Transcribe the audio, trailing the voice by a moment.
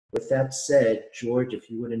with that said, George, if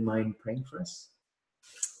you wouldn't mind praying for us.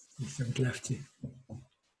 Yes, I'd love to.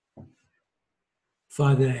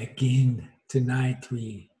 Father, again, tonight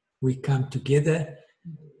we come together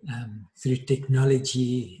through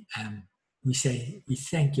technology. We say, we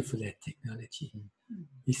thank you for that technology.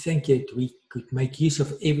 We thank you that we could make use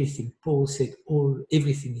of everything. Paul said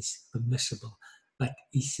everything is permissible, but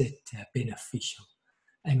is it beneficial?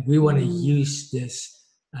 And we want to use this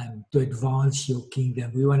to advance your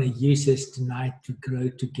kingdom. We want to use this tonight to grow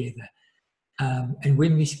together. And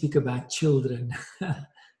when we speak about children,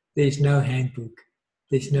 there's no handbook.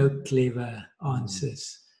 There's no clever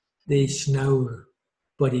answers. There's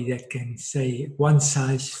nobody that can say one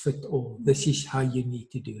size fits all. This is how you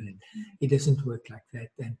need to do it. It doesn't work like that.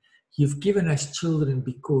 And you've given us children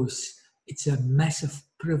because it's a massive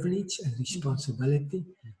privilege and responsibility,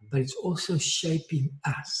 but it's also shaping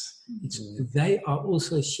us. They are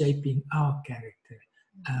also shaping our character.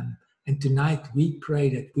 And tonight we pray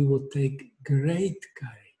that we will take great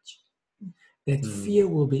courage, that fear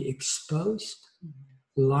will be exposed,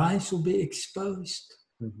 lies will be exposed,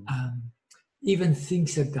 even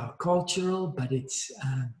things that are cultural, but it's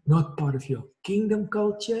not part of your kingdom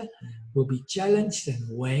culture, will be challenged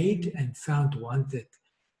and weighed and found wanted.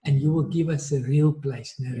 And you will give us a real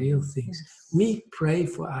place and the real things. We pray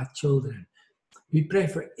for our children. We pray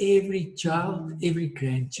for every child, every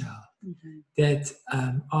grandchild that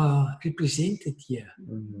are represented here,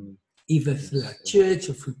 either through our church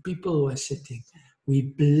or through people who are sitting.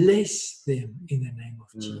 We bless them in the name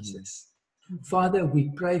of Jesus. Father, we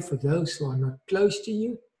pray for those who are not close to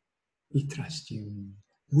you. We trust you.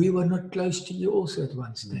 We were not close to you also at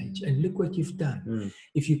one stage. And look what you've done.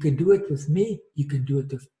 If you can do it with me, you can do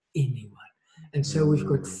it with anyone. And so we've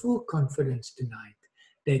got full confidence tonight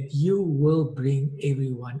that you will bring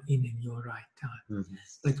everyone in your right time.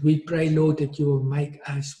 But we pray, Lord, that you will make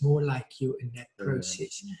us more like you in that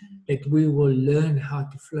process. That we will learn how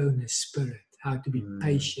to flow in the Spirit, how to be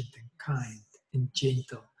patient and kind and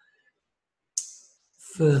gentle,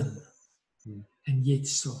 firm and yet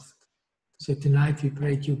soft. So tonight we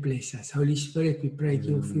pray that you bless us. Holy Spirit, we pray that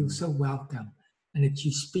you'll feel so welcome and that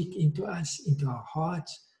you speak into us, into our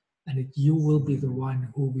hearts, and that you will be the one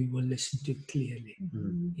who we will listen to clearly.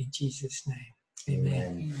 In Jesus' name,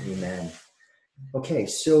 amen. Amen. Okay,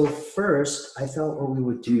 so first, I thought what we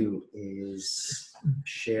would do is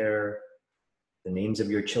share the names of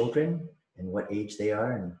your children and what age they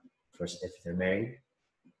are, and first, if they're married,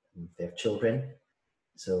 if they have children.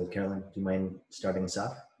 So, Carolyn, do you mind starting us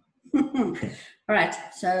off? All right,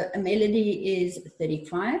 so Melody is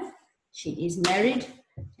 35. She is married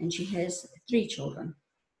and she has 3 children.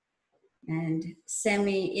 And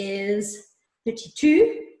Sammy is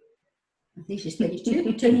 32. I think she's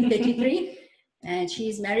 32, turning 33. And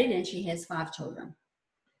she's married and she has 5 children.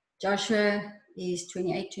 Joshua is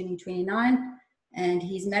 28, turning 29. And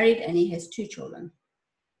he's married and he has 2 children.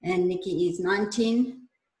 And Nikki is 19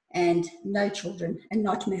 and no children and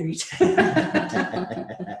not married.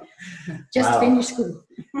 Just finished school.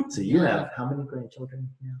 So you have how many grandchildren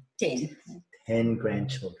now? 10. 10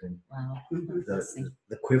 grandchildren. Wow.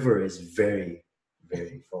 The quiver is very,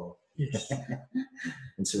 very full. Yes.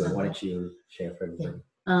 And so why don't you share for everybody?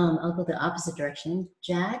 I'll go the opposite direction.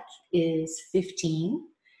 Jack is 15,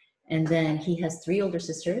 and then he has 3 older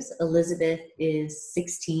sisters. Elizabeth is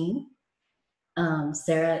 16.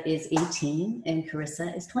 Sarah is 18 and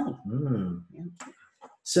Carissa is 20. Yeah.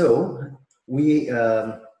 So we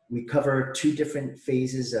cover 2 different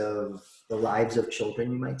phases of the lives of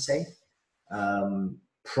children, you might say.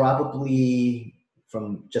 Probably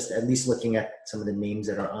from just at least looking at some of the names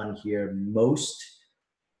that are on here, most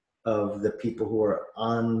of the people who are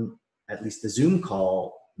on at least the Zoom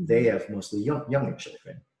call, they have mostly younger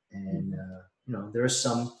children. And, there are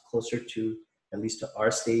some closer to at least to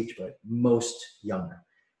our stage, but most younger.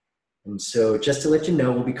 And so just to let you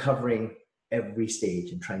know, we'll be covering every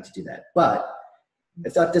stage and trying to do that. But I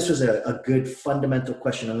thought this was a good fundamental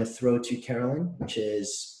question I'm going to throw to Carolyn, which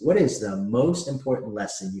is, what is the most important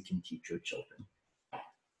lesson you can teach your children?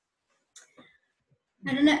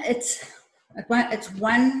 I don't know. It's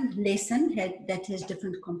one lesson that has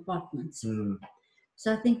different compartments.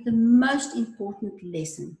 So I think the most important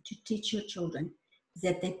lesson to teach your children is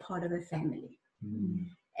that they're part of a family.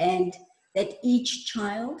 And that each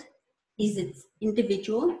child is its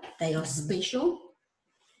individual, they are special,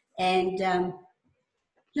 and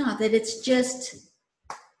that it's just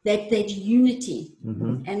that unity.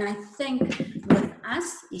 And I think with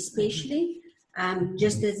us especially,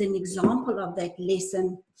 just as an example of that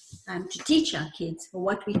lesson to teach our kids, for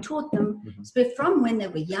what we taught them from when they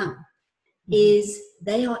were young, is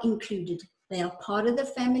they are included, They are part of the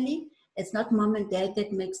family. It's not mom and dad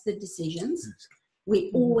that makes the decisions.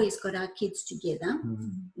 We always got our kids together,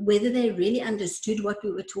 whether they really understood what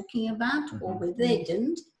we were talking about or whether they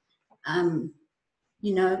didn't.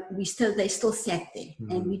 You know, they still sat there,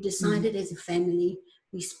 and we decided as a family.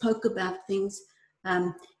 We spoke about things.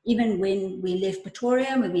 Even when we left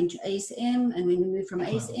Pretoria, we went to ASM, and when we moved from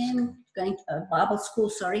ASM, going to Bible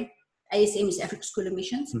school, ASM is African School of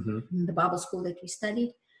Missions, the Bible school that we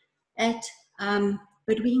studied at.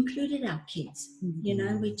 But we included our kids. You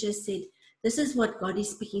know, we just said, this is what God is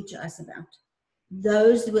speaking to us about.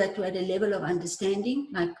 Those who were at a level of understanding,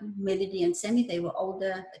 like Melody and Sammy, they were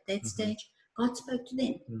older at that stage. God spoke to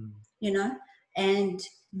them, you know. And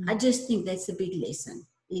I just think that's a big lesson,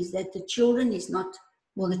 is that the children is not,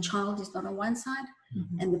 well, the child is not on one side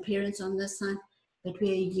and the parents on this side, but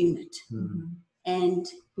we're a unit. And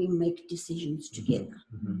we make decisions together.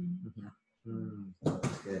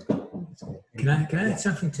 Good. Can I add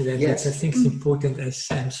something to that? Yes. That I think is important, as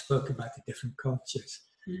Sam spoke about the different cultures.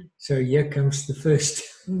 So here comes the first.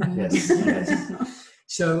 Yes.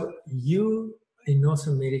 So you, in North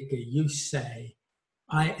America, you say,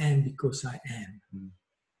 I am because I am.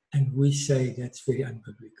 And we say that's very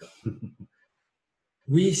unbiblical.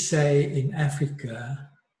 We say in Africa,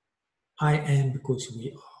 I am because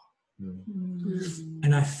we are.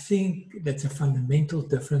 And I think that's a fundamental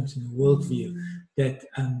difference in the worldview, that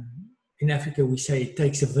in Africa we say it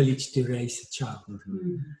takes a village to raise a child.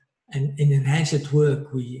 And in Enhance at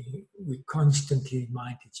Work, we constantly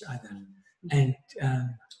remind each other. And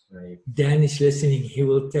Dan is listening. He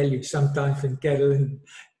will tell you sometimes when Carolyn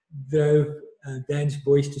drove Dan's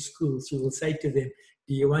boys to school, she will say to them,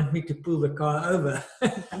 do you want me to pull the car over?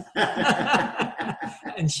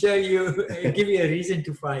 And show you, give you a reason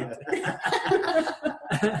to fight.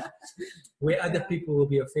 Where other people will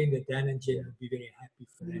be offended, Dan and Jen will be very happy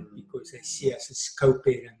for that, because they see us as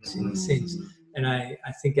co-parents in a sense. And I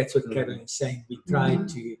think that's what Carolyn is saying. We try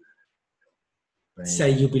to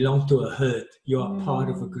say you belong to a herd. You are part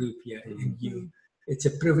of a group here. And it's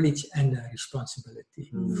a privilege and a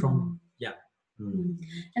responsibility from.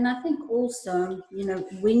 And I think also, you know,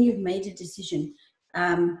 when you've made a decision,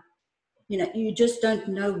 you know, you just don't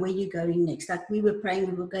know where you're going next. Like we were praying,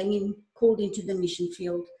 we were going in, called into the mission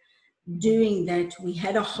field. Doing that, we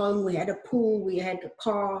had a home, we had a pool, we had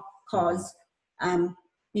cars,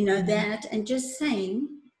 you know, that, and just saying,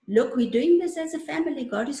 look, we're doing this as a family.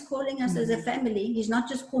 God is calling us as a family. He's not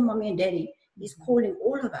just calling mommy and daddy. He's calling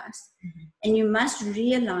all of us. And you must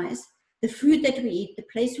realize the food that we eat, the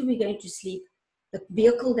place where we're going to sleep, the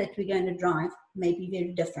vehicle that we're going to drive may be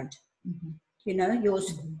very different. You know,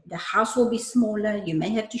 the house will be smaller. You may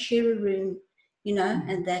have to share a room, you know,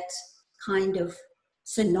 and that kind of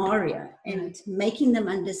scenario, and making them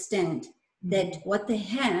understand that what they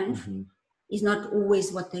have is not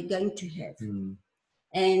always what they're going to have.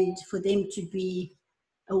 And for them to be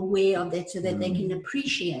aware of that, so that they can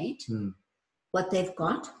appreciate what they've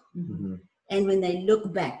got. And when they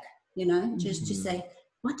look back, you know, just to say,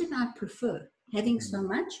 what did I prefer? Having so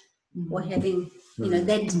much or having, you know,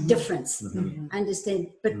 that difference. Understand,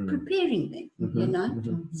 but preparing them, you know,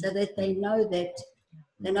 so that they know that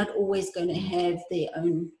they're not always going to have their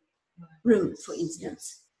own room, for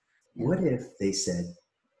instance. What if they said,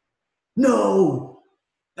 no,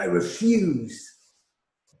 I refuse?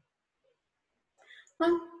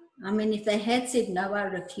 Well, I mean, if they had said, no, I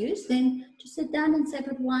refuse, then just sit down and say,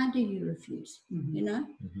 but why do you refuse? You know?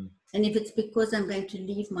 And if it's because I'm going to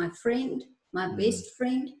leave my friend, my best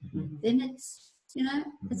friend, then it's, you know,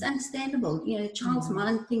 it's understandable. You know, a child's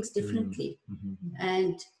mind thinks differently.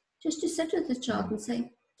 And just to sit with the child and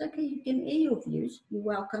say, it's okay, you can air your views, you're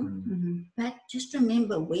welcome. But just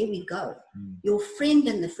remember where we go. Your friend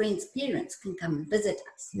and the friend's parents can come and visit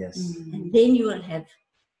us. Yes. And then you will have,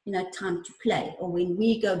 you know, time to play. Or when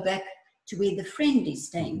we go back to where the friend is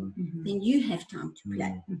staying, then you have time to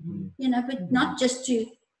play. You know, but not just to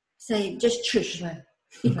say, just shush.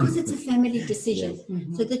 Because it's a family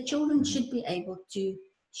decision. So the children should be able to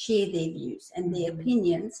share their views and their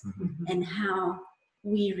opinions and how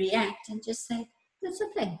we react, and just say, that's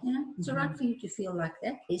okay, you know, it's all right for you to feel like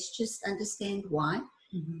that. Let's just understand why,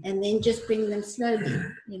 and then just bring them slowly,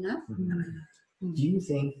 you know. Do you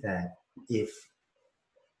think that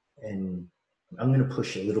and I'm going to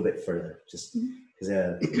push a little bit further, just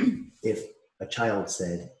because if a child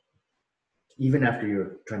said, even after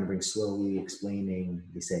you're trying to bring slowly explaining,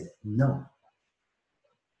 they say, no,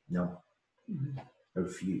 I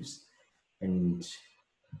refuse. And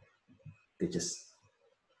they just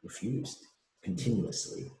refused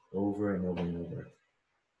continuously over and over and over.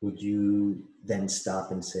 Would you then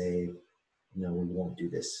stop and say, no, we won't do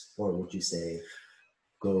this? Or would you say,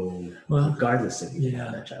 go Well, regardless of yeah.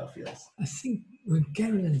 how that child feels? I think when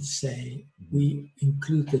Carolyn say we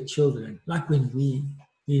include the children, like when we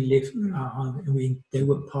left our home and they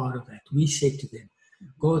were part of that, we said to them,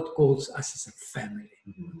 God calls us as a family.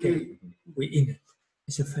 Okay, we're in it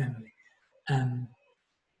as a family.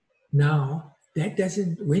 Now that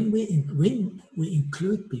doesn't, when we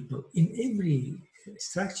include people in every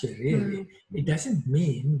structure, really, it doesn't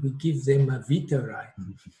mean we give them a veto right.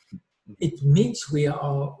 It means we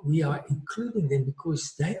are including them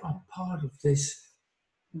because they are part of this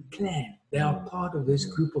clan. They are part of this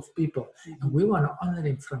group of people, and we want to honor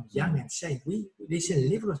them from young and say, there's a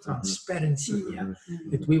level of transparency here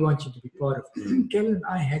that we want you to be part of. Carolyn and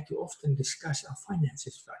I had to often discuss our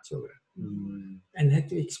finances for our children and had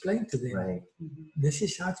to explain to them, this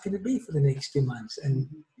is how it's going to be for the next 2 months, and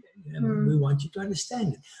we want you to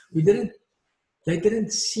understand it. They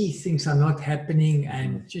didn't see things are not happening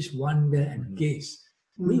and just wonder and guess.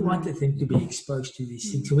 We wanted them to be exposed to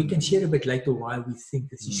these things. So we can share a bit later why we think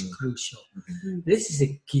this is crucial. This is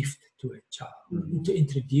a gift to a child, to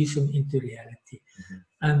introduce them into reality.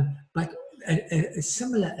 But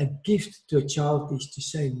a gift to a child is to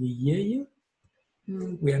say, we hear you,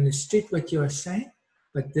 we understood what you are saying,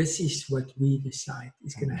 but this is what we decide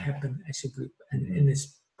is going to happen as a group. And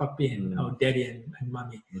as papi and our daddy and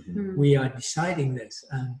mommy, we are deciding this.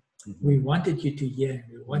 We wanted you to hear, and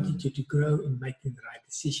we wanted you to grow in making the right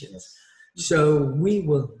decisions. So we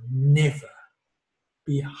will never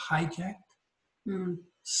be hijacked,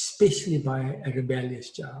 especially by a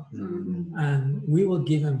rebellious child. We will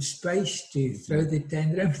give them space to throw their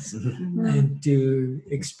tantrums and to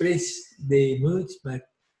express their moods, but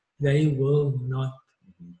they will not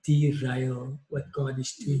derail what God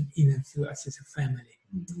is doing in and through us as a family.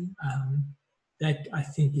 That I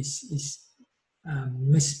think is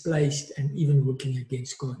misplaced and even working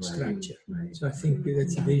against God's structure. So I think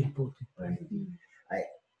that's a very important point.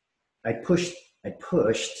 I pushed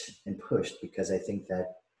because I think that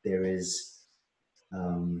there is,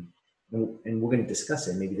 and we're going to discuss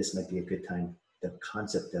it. Maybe this might be a good time. The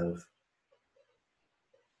concept of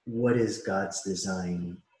what is God's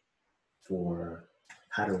design for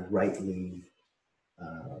how to rightly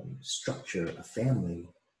structure a family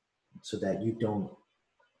so that you don't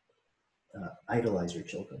idolize your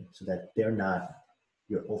children, so that they're not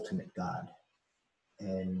your ultimate God.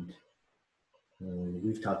 And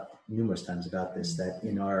we've talked numerous times about this, that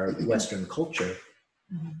in our Western culture,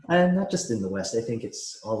 and not just in the West, I think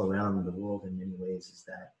it's all around the world in many ways, is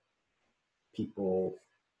that people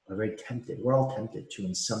are very tempted. We're all tempted to,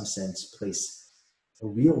 in some sense, place a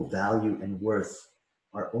real value and worth,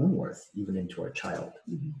 our own worth, even into our child,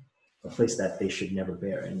 a place that they should never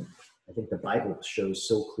bear. And I think the Bible shows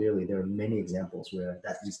so clearly, there are many examples where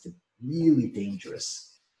that leads to really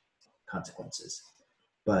dangerous consequences.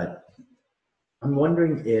 But I'm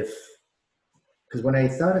wondering if, because when I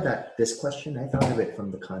thought of this question, I thought of it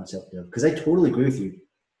from the concept of, because I totally agree with you,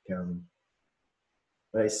 Carolyn,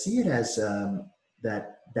 but I see it as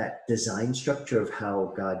that design structure of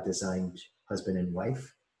how God designed husband and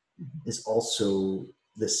wife is also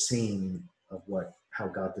the same of how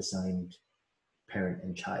God designed parent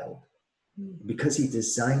and child, because he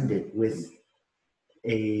designed it with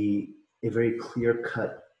a very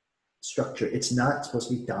clear-cut structure. It's not supposed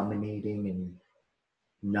to be dominating and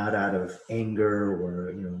not out of anger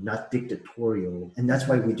or not dictatorial, and that's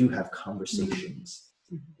why we do have conversations.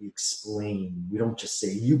 We explain. We don't just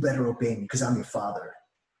say, you better obey me because I'm your father.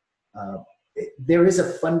 There is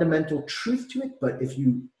a fundamental truth to it, but if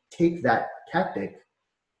you take that tactic,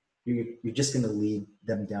 you're just going to lead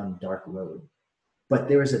them down a dark road. But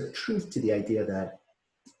there is a truth to the idea that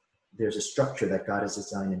there's a structure that God has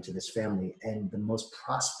designed into this family, and the most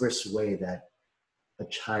prosperous way that a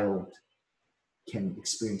child can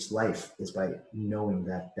experience life is by knowing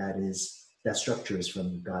that structure is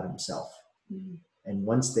from God himself. And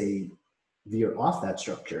once they veer off that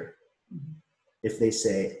structure, if they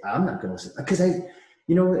say, I'm not going to listen, because in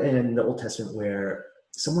the Old Testament where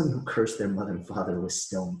someone who cursed their mother and father was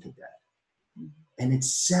stoned to death. And it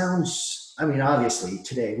sounds, obviously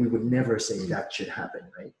today we would never say that should happen,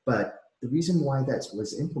 right? But the reason why that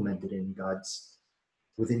was implemented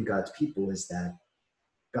within God's people is that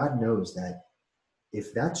God knows that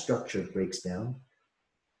if that structure breaks down,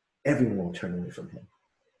 everyone will turn away from him.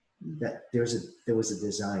 That there was a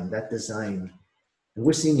design, and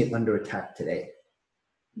we're seeing it under attack today,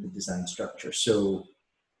 the design structure. So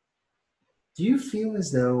do you feel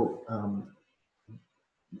as though,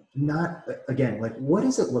 what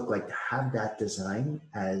does it look like to have that design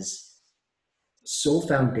as so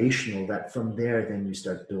foundational that from there, then you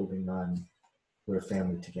start building on we're a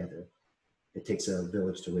family together. It takes a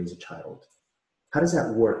village to raise a child. How does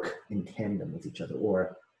that work in tandem with each other?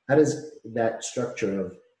 Or how does that structure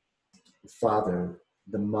of the father,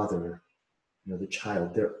 the mother, the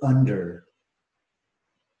child, they're under,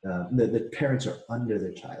 the parents are under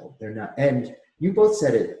the child. They're not, and you both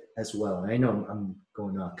said it as well. And I know I'm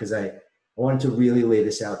going off because I wanted to really lay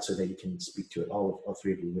this out so that you can speak to it, all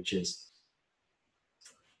three of you, which is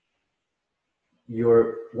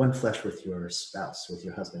you're one flesh with your spouse, with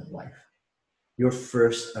your husband and wife. You're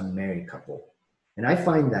first a married couple. And I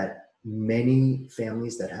find that many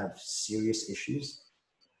families that have serious issues,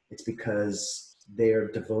 it's because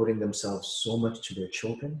they're devoting themselves so much to their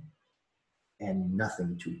children and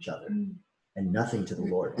nothing to each other and nothing to the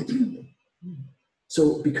Lord ultimately.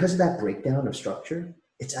 So because of that breakdown of structure,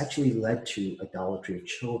 it's actually led to idolatry of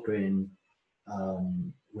children,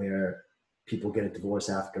 where people get a divorce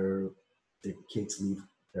after the kids leave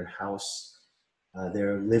their house.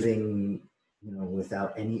 They're living,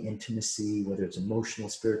 without any intimacy, whether it's emotional,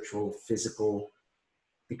 spiritual, physical,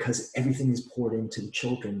 because everything is poured into the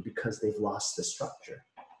children because they've lost the structure.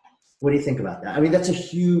 What do you think about that? I mean, this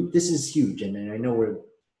is huge. And I know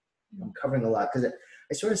I'm covering a lot because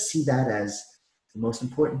I sort of see that as the most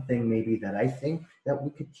important thing maybe that I think that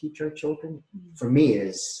we could teach our children. For me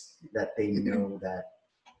is that they know that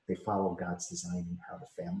they follow God's design and how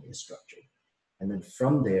the family is structured. And then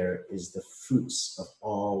from there is the fruits of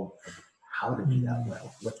all of how to do that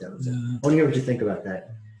well. What that was. I want to hear what you think about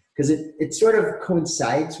that. Because it sort of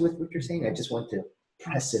coincides with what you're saying. I just want to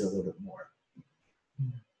press it a little bit more.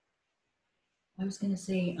 I was going to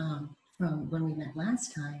say, from when we met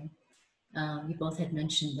last time, you both had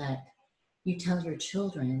mentioned that you tell your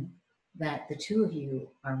children that the two of you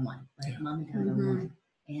are one, like mom and dad are one,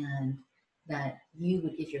 and that you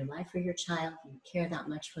would give your life for your child, you care that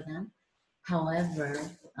much for them. However,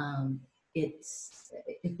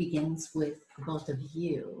 it begins with both of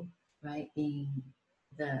you, right, being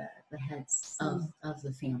the heads of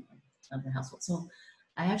the family, of the household. So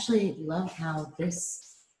I actually love how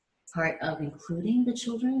this part of including the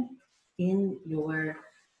children in your,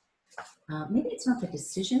 maybe it's not the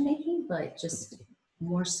decision making, but just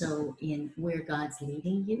more so in where God's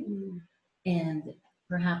leading you. And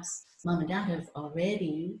perhaps mom and dad have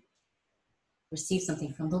already received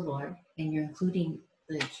something from the Lord, and you're including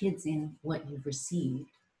the kids in what you've received.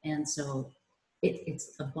 And so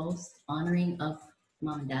it's a both honoring of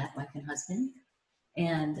mom and dad, wife and husband,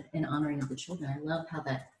 and an honoring of the children. I love how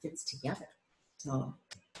that fits together. So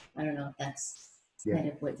I don't know if that's kind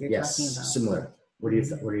of what you're talking about. Similar. What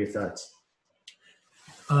are your thoughts?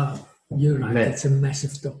 You're right. It's a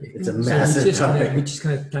massive topic. It's a massive topic. We're just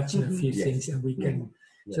going to touch on a few things, and we can.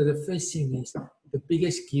 So the first thing is the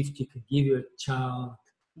biggest gift you can give your child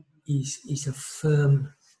is a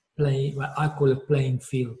firm play. What I call a playing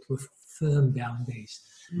field with firm boundaries,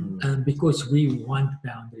 because we want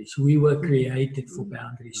boundaries. We were created for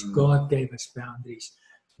boundaries. God gave us boundaries.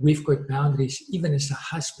 We've got boundaries. Even as a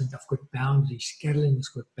husband, I've got boundaries. Carolyn has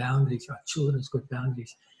got boundaries. Our children have got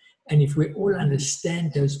boundaries. And if we all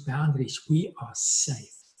understand those boundaries, we are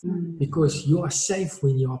safe. Because you are safe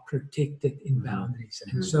when you are protected in boundaries.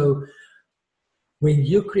 And so when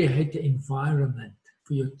you create an environment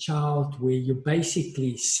for your child where you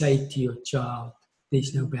basically say to your child,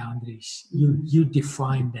 there's no boundaries. You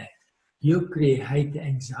define that. You create the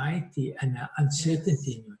anxiety and the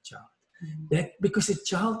uncertainty in your child. That because a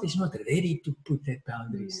child is not ready to put that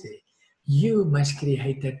boundaries there. You must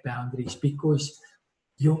create that boundaries because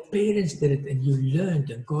your parents did it and you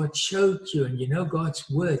learned and God showed you and you know God's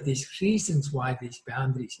word. There's reasons why there's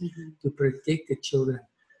boundaries to protect the children.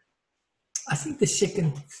 I think the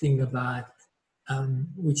second thing about,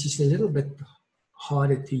 which is a little bit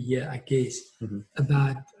harder to hear, I guess,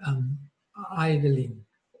 about idling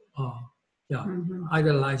or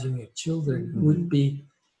idolizing your children would be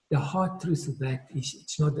the hard truth of that is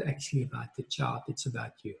it's not actually about the child, it's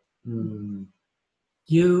about you.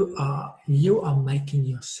 You are making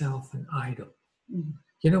yourself an idol.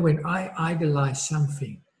 You know, when I idolize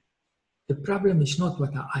something, the problem is not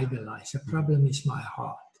what I idolize. The problem is my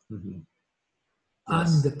heart.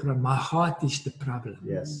 My heart is the problem.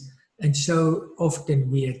 Yes. And so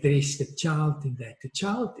often we address the child in that. The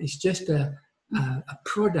child is just a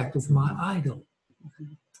product of my idol.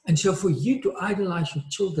 And so for you to idolize your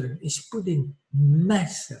children is putting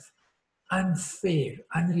massive, unfair,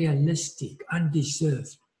 unrealistic,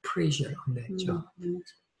 undeserved pressure on that child.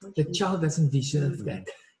 The child doesn't deserve that.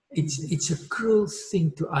 It's a cruel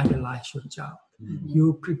thing to idolize your child.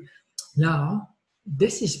 Now,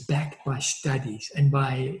 this is backed by studies and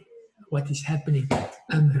by what is happening.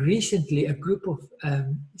 Recently, a group of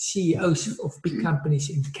CEOs of big companies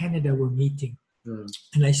in Canada were meeting,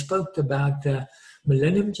 and they spoke about the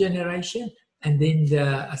millennium generation and then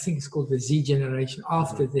I think it's called the Z generation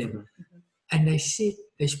after them. And they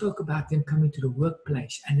spoke about them coming to the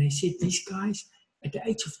workplace, and they said these guys at the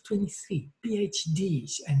age of 23,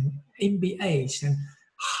 PhDs and MBAs and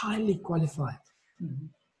highly qualified.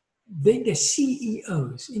 Then the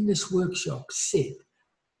CEOs in this workshop said,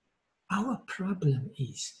 our problem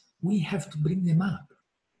is we have to bring them up.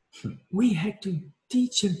 We had to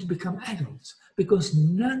teach them to become adults because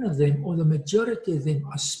none of them, or the majority of them,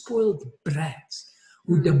 are spoiled brats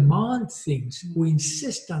who demand things, who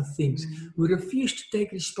insist on things, who refuse to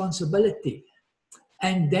take responsibility.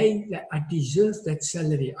 And I deserve that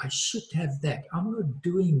salary. I should have that. I'm not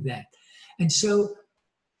doing that. And so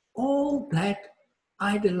all that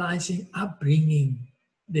idolizing upbringing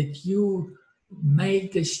that you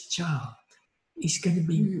made this child is going to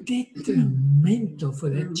be detrimental for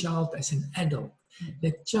that child as an adult.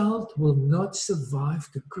 That child will not survive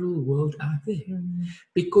the cruel world out there.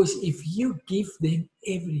 Because if you give them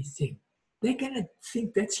everything, they're going to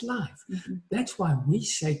think that's life. That's why we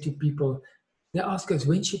say to people, they ask us,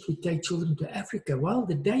 when should we take children to Africa? Well,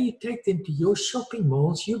 the day you take them to your shopping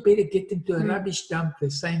malls, you better get them to a rubbish dump the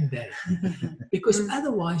same day. Because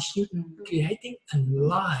otherwise you're creating a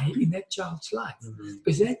lie in that child's life.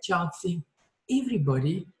 Because that child thinks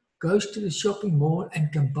everybody goes to the shopping mall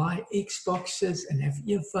and can buy Xboxes and have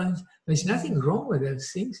earphones. There's nothing wrong with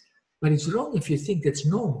those things, but it's wrong if you think that's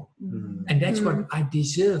normal. And that's what I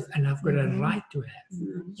deserve and I've got a right to have.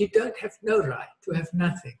 You don't have no right to have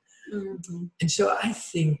nothing. And so I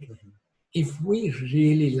think if we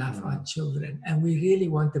really love our children and we really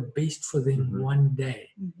want the best for them one day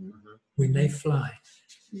when they fly,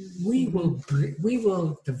 we will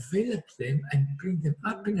develop them and bring them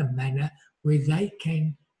up in a manner where they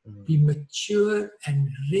can be mature and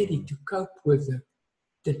ready to cope with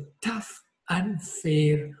the tough,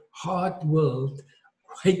 unfair, hard world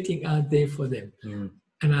waiting out there for them.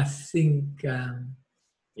 And I think,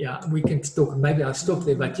 we can talk, maybe I'll stop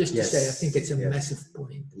there, but just to say, I think it's a massive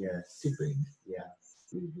point to bring.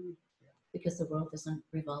 Because the world doesn't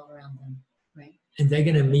revolve around them, right? And they're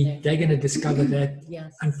going to discover that,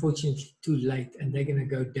 unfortunately, too late, and they're going to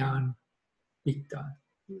go down big time.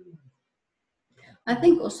 I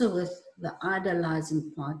think also with the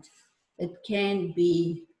idolizing part, it can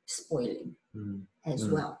be spoiling as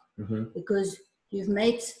well. Because you've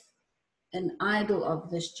made an idol of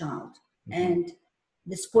this child, and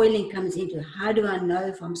the spoiling comes into, how do I know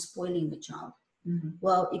if I'm spoiling the child?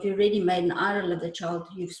 Well, if you already made an idol of the child,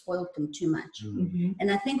 you've spoiled them too much.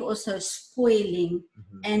 And I think also spoiling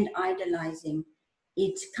and idolizing,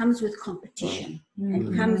 it comes with competition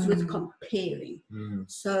and comes with comparing.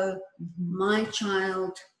 So my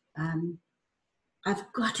child, I've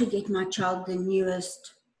got to get my child the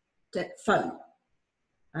newest phone,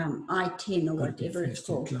 i10 or whatever it's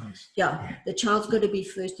called. The child's got to be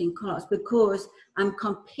first in class because I'm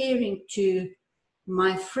comparing to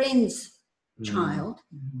my friend's child,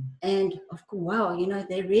 and of course, wow,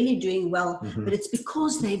 they're really doing well, but it's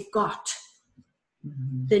because they've got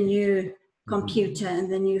the new computer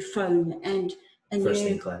and the new phone and first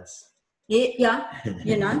in class. They're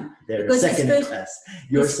because second in class.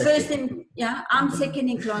 You're second. I'm second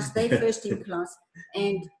in class, they're first in class.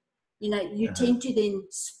 And you tend to then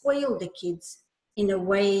spoil the kids in a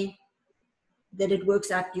way that it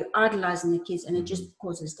works out. You're idolizing the kids and it just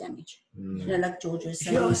causes damage. Like George was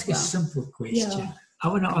saying. If you ask a simple question, I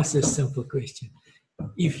want to ask a simple question.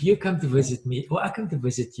 If you come to visit me, or I come to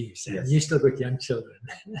visit you, Sam, you still got young children.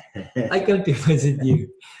 I come to visit you,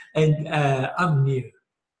 and I'm new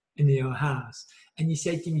in your house, and you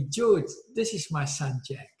say to me, George, this is my son,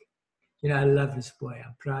 Jack. I love this boy.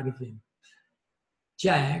 I'm proud of him.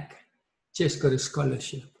 Jack just got a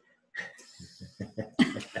scholarship.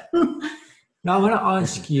 Now, I want to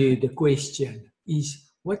ask you the question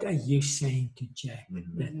is, what are you saying to Jack at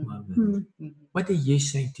that moment? What are you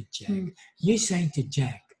saying to Jack? You're saying to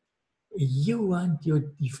Jack,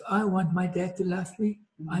 if I want my dad to love me,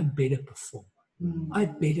 I better perform. I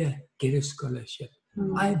better get a scholarship.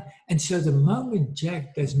 And so the moment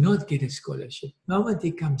Jack does not get a scholarship, the moment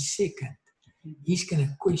he comes second, he's going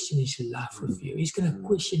to question his love of you. He's going to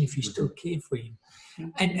question if you still care for him.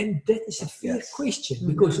 And that is a fair question,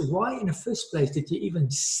 because why in the first place did you even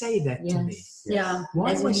say that to me?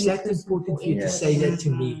 Why was that important for you to say that to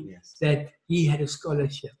me, that he had a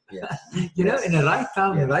scholarship? In the right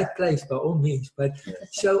time, the right place, by all means. But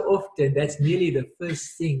so often, that's nearly the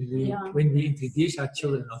first thing when we introduce our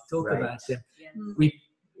children or talk about them.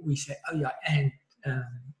 We say, and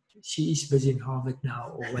she is busy in Harvard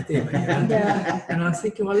now or whatever. You know? Yeah. And I was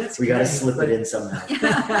thinking, well, that's We got to great, slip but it in somehow.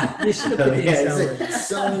 you slip So, it in yeah, somewhere. it's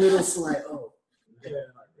some little slide. Oh.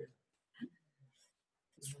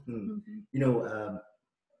 You know,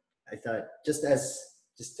 I thought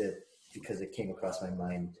because it came across my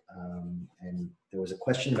mind, and there was a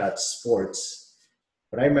question about sports.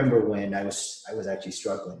 But I remember when I was actually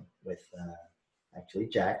struggling with actually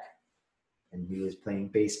Jack, and he was playing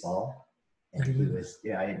baseball, and he was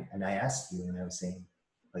and I asked you, and I was saying,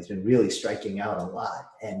 well, he's been really striking out a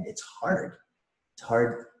lot, and it's hard. It's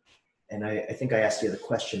hard, and I think I asked you the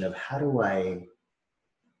question of how do I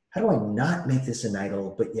not make this an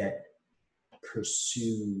idol, but yet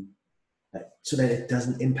pursue so that it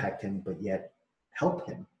doesn't impact him, but yet help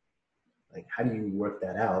him. Like, how do you work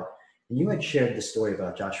that out? And you had shared the story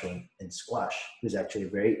about Joshua in squash, who's actually a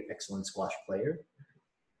very excellent squash player.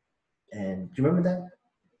 And do you remember that?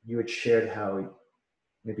 You had shared how,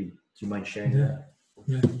 maybe, do you mind sharing that?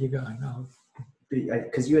 Yeah, you go. No.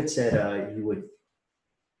 Because you had said you would,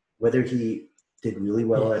 whether he did really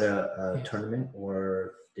well at a tournament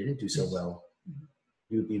or didn't do so well,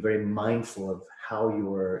 you would be very mindful of how you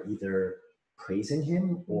were either praising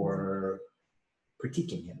him or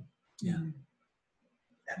critiquing him. Yeah.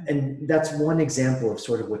 And that's one example of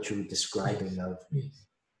sort of what you were describing of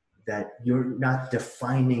that you're not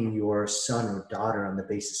defining your son or daughter on the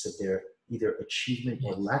basis of their either achievement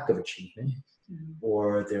or lack of achievement,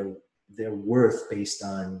 or their worth based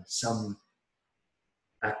on some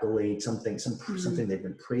accolade, something they've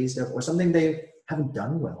been praised of, or something they haven't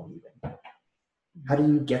done well even. How do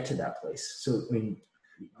you get to that place? So, I mean,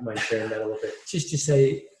 you mind sharing that a little bit? Just to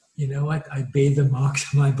say, you know what? I bear the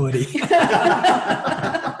marks on my body.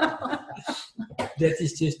 That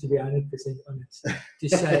is just to be 100% honest. To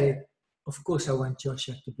say, of course, I want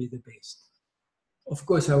Joshua to be the best. Of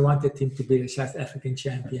course, I wanted him to be the South African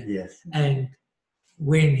champion. Yes. And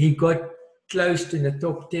when he got close to the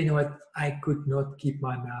top 10, I could not keep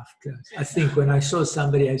my mouth closed. I think when I saw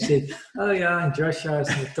somebody, I said, oh yeah, and Joshua's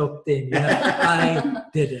in the top 10. You know, I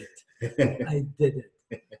did it. I did it.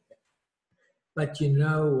 But you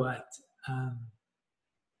know what?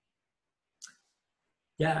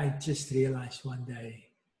 I just realized one day,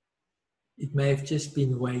 it may have just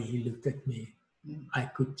been the way he looked at me. I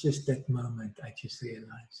could just, that moment, I just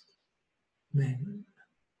realized, man,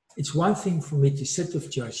 it's one thing for me to sit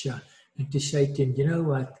with Joshua and to say to him, you know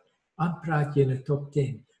what, I'm proud you're in the top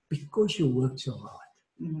 10 because you worked so hard.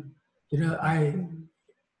 You know,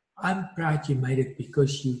 I'm proud you made it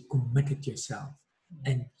because you committed yourself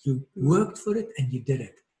and you worked for it and you did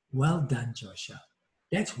it. Well done, Joshua.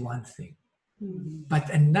 That's one thing. But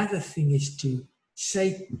another thing is to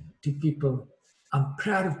say to people, I'm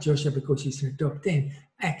proud of Joshua because he's in the top 10,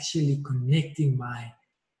 actually connecting my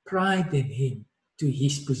pride in him to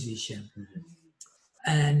his position.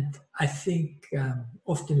 And I think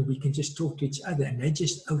often we can just talk to each other and they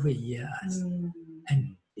just overhear us.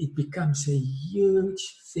 And it becomes a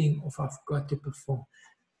huge thing of I've got to perform.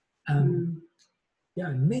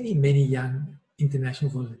 Many, many young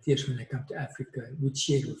international volunteers when they come to Africa would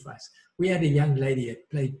share with us. We had a young lady that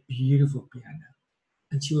played beautiful piano.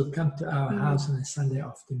 And she would come to our house on a Sunday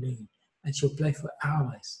afternoon and she'll play for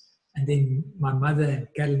hours. And then my mother and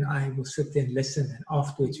Carolyn and I will sit there and listen. And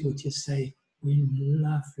afterwards we'll just say, we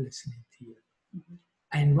love listening to you.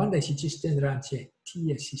 And one day she just turned around and said,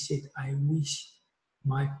 Tia, she said, I wish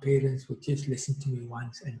my parents would just listen to me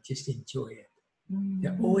once and just enjoy it. They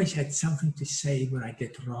always had something to say what I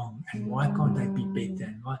did wrong and why can't I be better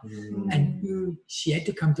and why. And she had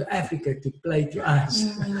to come to Africa to play to us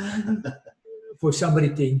for somebody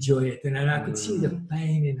to enjoy it. And I could see the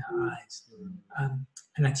pain in her eyes.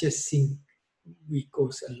 And I just think we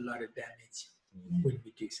cause a lot of damage when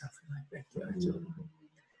we do something like that.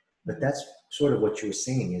 But that's sort of what you were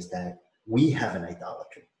saying is that we have an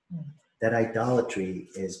idolatry. That idolatry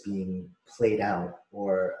is being played out,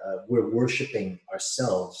 or we're worshiping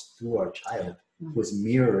ourselves through our child who is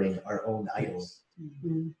mirroring our own idol,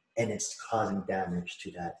 and it's causing damage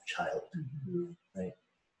to that child, right?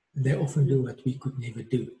 They often do what we could never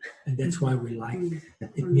do, and that's why we like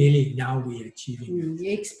it. Nearly now we're achieving it.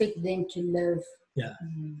 You expect them to live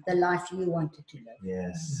the life you wanted to live.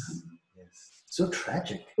 Yes. So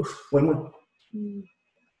tragic.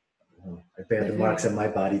 I bear the marks on my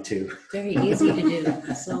body too. Very easy to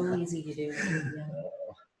do. So easy to do. Yeah.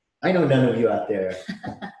 I know none of you out there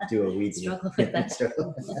do what we do. Struggle with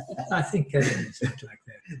that. I think Carolyn is not like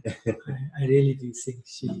that. I really do think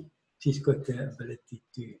she's got the ability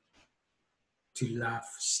to laugh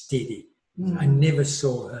steady. I never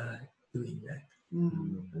saw her doing that.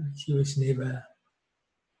 She was never,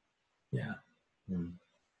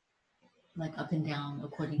 like up and down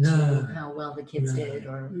according No. to how well the kids No. did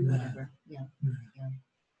or No. whatever. Yeah. No. Yeah.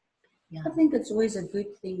 Yeah. I think it's always a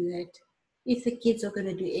good thing that if the kids are going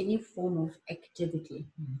to do any form of activity,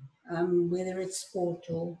 whether it's sport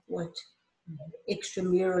or what,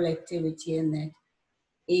 extramural activity and that,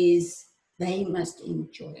 is they must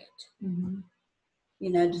enjoy it. Mm-hmm. You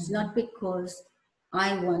know, it's not because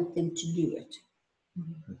I want them to do it.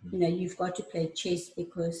 You know, you've got to play chess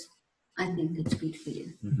because I think it's good for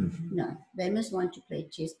you. No, they must want to play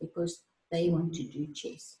chess because they want to do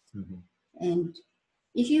chess. And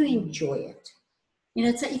if you enjoy it, you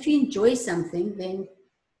know, so if you enjoy something, then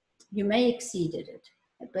you may exceed at it.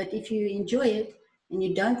 But if you enjoy it and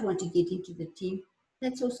you don't want to get into the team,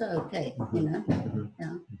 that's also okay, you know.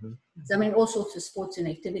 Yeah. So I mean, all sorts of sports and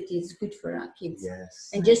activities is good for our kids. Yes.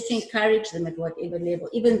 And just to encourage them at whatever level,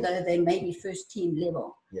 even though they may be first team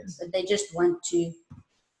level, Yes. but they just want to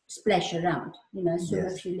splash around, you know, swim a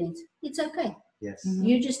Yes. few lanes. It's okay. Yes.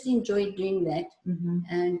 You just enjoy doing that.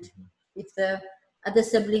 And if the other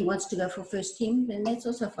sibling wants to go for first team, then that's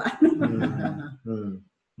also fine.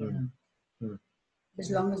 As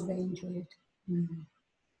long as they enjoy it.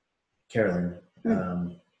 Carolyn, I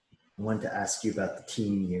wanted to ask you about the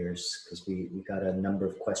teen years because we got a number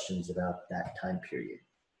of questions about that time period.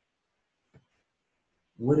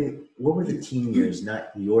 What were the teen years,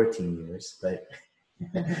 not your teen years, but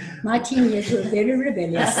My teen years were very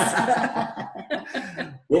rebellious.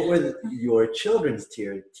 what were your children's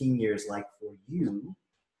teen years like for you?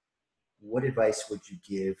 What advice would you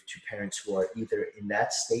give to parents who are either in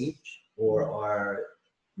that stage or are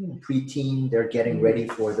preteen, they're getting ready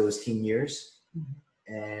for those teen years?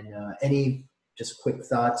 And any just quick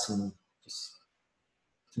thoughts and just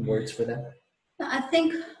some words for them? I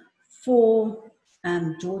think for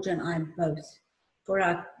George and I both, for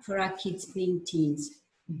our kids being teens,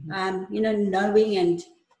 you know, knowing and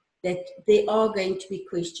that there are going to be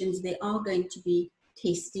questions, there are going to be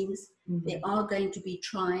testings, there are going to be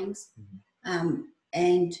tryings,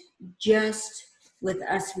 and just with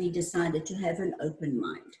us, we decided to have an open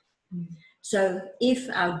mind. So if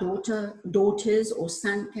our daughters or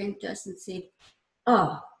son came to us and said,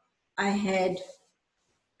 "Oh, I had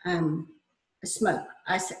a smoke.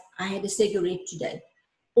 I had a cigarette today,"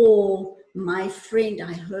 or "My friend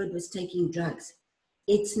I heard was taking drugs,"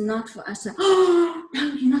 it's not for us to, "Oh,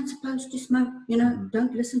 no, you're not supposed to smoke. You know,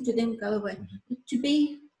 don't listen to them. Go away." To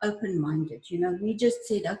be open-minded, you know, we just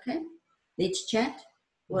said, "Okay, let's chat."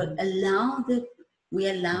 We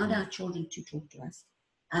allowed our children to talk to us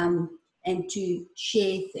and to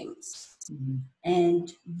share things.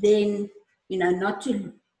 And then, you know, not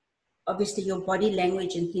to, obviously your body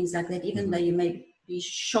language and things like that, even though you may be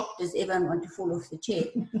shocked as ever and want to fall off the chair,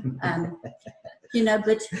 you know,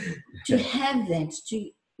 but to have that, to,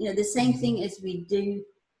 you know, the same thing as we do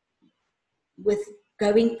with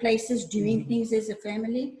going places, doing things as a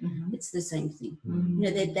family, it's the same thing. You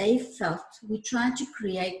know, that they felt, we tried to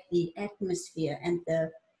create the atmosphere and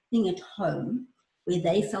the thing at home where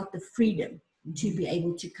they felt the freedom to be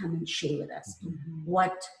able to come and share with us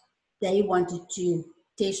what they wanted to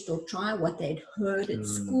test or try, what they'd heard at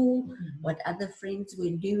school, what other friends were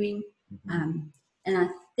doing. And I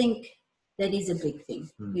think that is a big thing,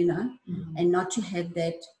 you know, and not to have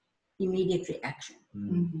that immediate reaction,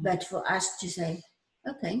 but for us to say,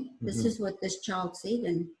 "Okay, this is what this child said,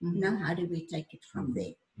 and you know, how do we take it from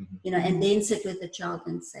there?" You know, and then sit with the child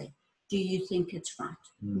and say, "Do you think it's right?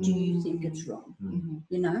 Do you think it's wrong?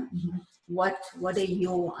 You know, what are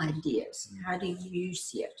your ideas? How do you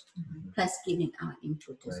see it?" Plus giving our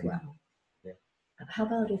input as well. How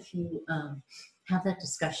about if you have that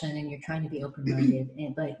discussion and you're trying to be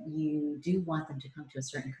open-minded, but you do want them to come to a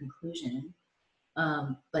certain conclusion,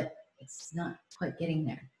 but it's not quite getting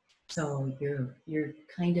there. So you're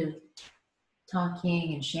kind of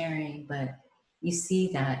talking and sharing, but you see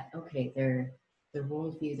that, okay, their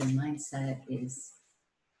worldview, their mindset is,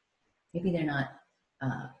 maybe they're not,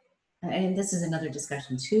 and this is another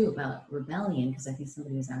discussion too about rebellion, because I think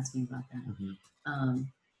somebody was asking about that.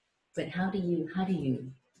 But how do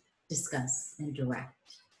you discuss and direct?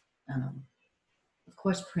 Of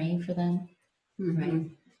course, praying for them, right?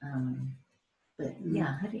 But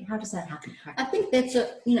yeah, how does that happen? I think that's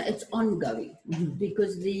it's ongoing,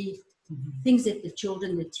 because the things that the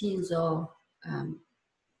children, the teens are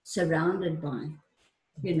surrounded by,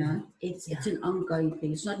 you know, it's an ongoing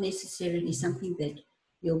thing. It's not necessarily something that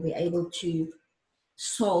you'll be able to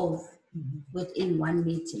solve within one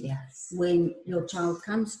meeting. Yes. When your child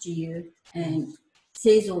comes to you and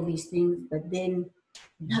says all these things, but then,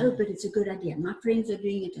 "No, but it's a good idea. My friends are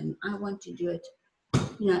doing it and I want to do it."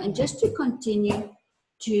 You know, and just to continue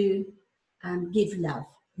to give love,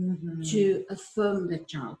 to affirm the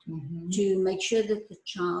child, to make sure that the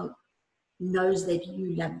child knows that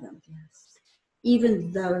you love them. Yes.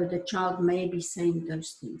 Even though the child may be saying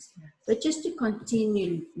those things. Yes. But just to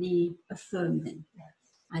continually affirm them. Yes.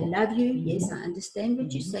 I love you. Yes, I understand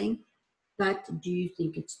what you're saying. But do you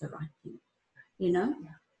think it's the right thing? You know?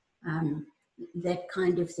 That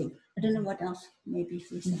kind of thing. I don't know what else. Maybe if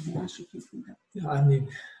there's something else you can think of. Yeah, I mean,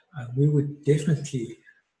 we would definitely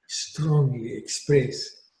strongly express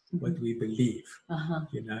what we believe.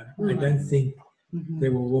 You know, I don't think they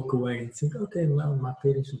will walk away and think, okay, well, my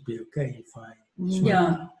parents would be okay if I.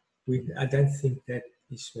 Yeah. I don't think that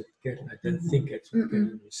is what Carolyn. I don't think that's what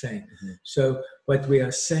Carolyn was saying. So what we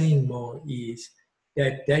are saying more is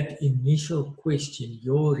that initial question,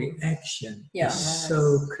 your reaction, is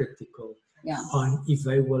so critical on if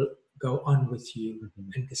they will go on with you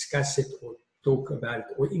and discuss it or talk about it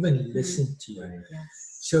or even listen to you.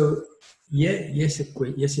 Yes. So here's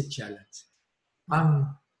a challenge.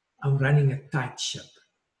 I'm running a tight ship.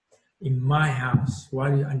 In my house,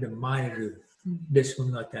 while you're under my roof, this will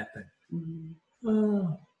not happen.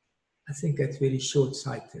 Oh, I think that's very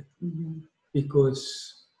short-sighted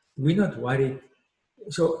because we're not worried.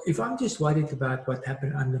 So if I'm just worried about what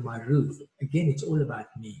happened under my roof, again, it's all about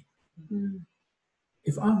me.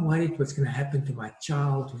 If I'm worried what's going to happen to my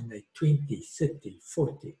child when they're 20, 30,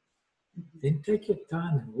 40, then take your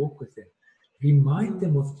time and walk with them. Remind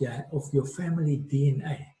them of your family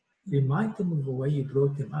DNA. Remind them of the way you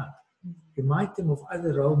brought them up. Remind them of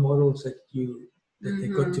other role models that they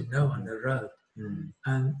got to know on the road.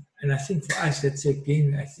 And I think for us, that's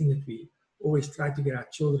again, I think that we always try to get our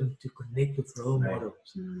children to connect with role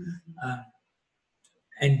models.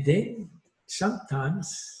 And then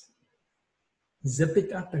sometimes zip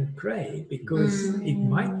it up and pray because it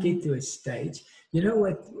might get to a stage. You know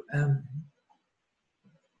what?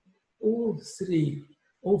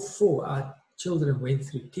 All four our children went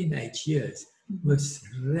through teenage years was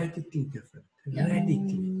radically different.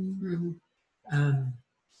 Radically.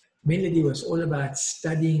 Melody was all about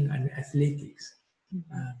studying and athletics,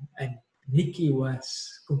 and Nikki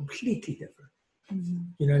was completely different.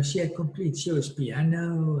 You know, she was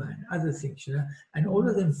piano and other things, you know, and all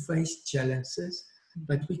of them faced challenges,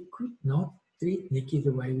 but we could not treat Nikki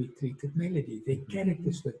the way we treated Melody. Their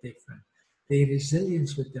characters were different. Their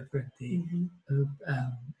resilience was different.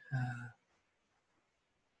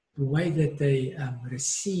 The way that they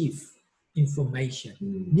receive information.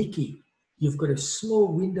 Nikki, you've got a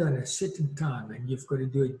small window at a certain time and you've got to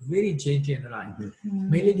do it very gently and right.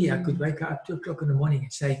 Melody, I could wake her up 2 o'clock in the morning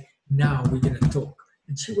and say, now we're going to talk.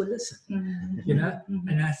 And she will listen, you know.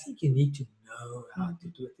 And I think you need to know how to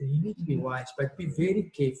do it. And you need to be wise, but be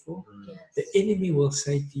very careful. The enemy will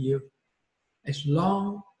say to you, as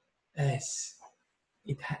long as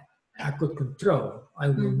I could control, I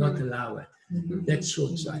will not allow it. That's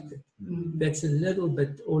short-sighted. That's a little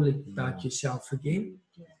bit all about yourself again.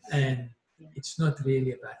 And it's not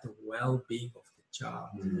really about the well-being of the child.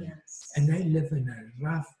 And they live in a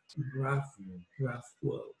rough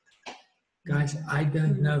world. Guys, I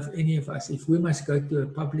don't know if any of us, if we must go to a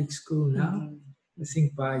public school now, I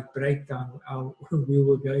think by breakdown, we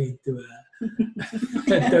will go into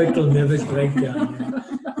a total nervous breakdown. You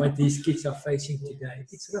know, what these kids are facing today.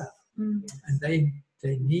 It's rough. And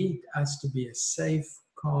they need us to be a safe,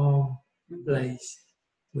 calm place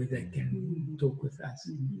where they can talk with us.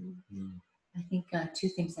 I think 2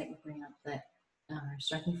 things that you bring up that are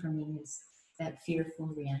striking for me is that fearful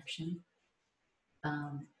reaction.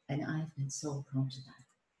 And I've been so prone to that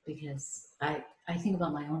because I think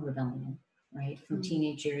about my own rebellion, right, from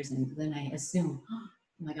teenage years, and then I assume, oh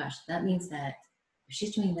my gosh, that means that if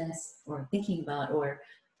she's doing this or thinking about, or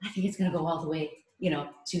I think it's going to go all the way, you know,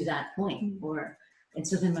 to that point, and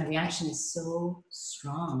so then my reaction is so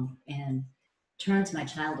strong and turns my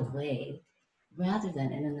child away rather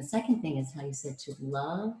than, and then the second thing is how you said to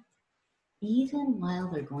love even while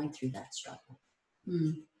they're going through that struggle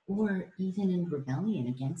or even in rebellion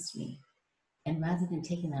against me. And rather than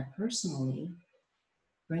taking that personally,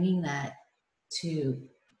 bringing that to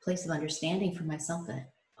a place of understanding for myself that,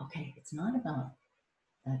 okay, it's not about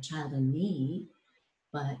that child and me,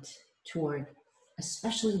 but toward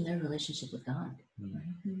especially their relationship with God,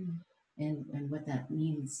 right? And what that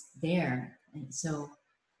means there. And so,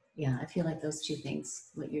 yeah, I feel like those 2 things,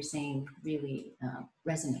 what you're saying really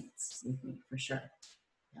resonates with me for sure.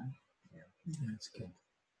 That's good.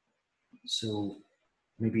 So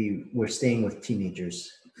maybe we're staying with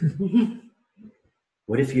teenagers.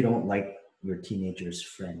 What if you don't like your teenager's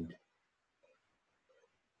friend?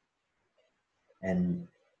 And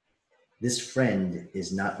this friend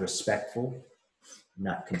is not respectful,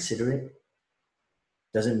 not considerate,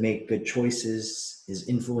 doesn't make good choices, is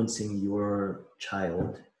influencing your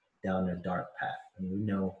child down a dark path. And we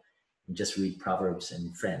know, just read Proverbs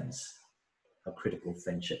and Friends, how critical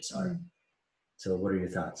friendships are. So what are your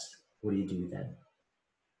thoughts? What do you do then?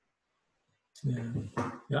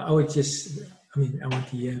 Yeah, I would just, I mean, I want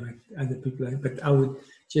to hear what other people are, but I would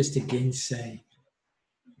just again say,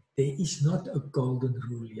 there is not a golden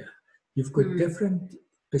rule here. You've got different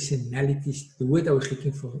personalities. The word I was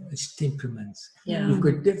looking for is temperaments. Yeah. You've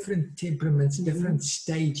got different temperaments, different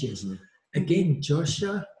stages. Again,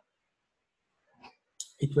 Joshua,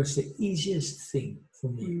 it was the easiest thing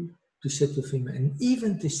for me to sit with him and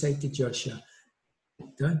even to say to Joshua,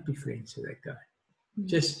 don't be friends with that guy.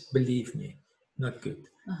 Just believe me, not good.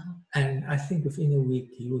 And I think within a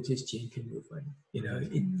week, he will just gently move on. You know,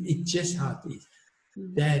 it's just how it is.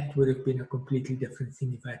 That would have been a completely different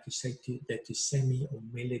thing if I had to say that to Sammy or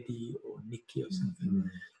Melody or Nikki or something.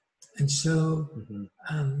 And so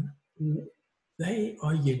they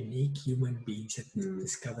are unique human beings that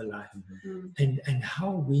discover life. And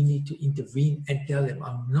how we need to intervene and tell them,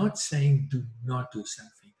 I'm not saying do not do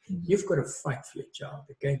something. You've got to fight for your child,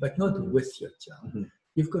 okay? But not with your child.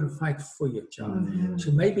 You've got to fight for your child.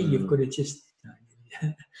 So maybe you've got to just,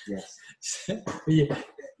 Yes.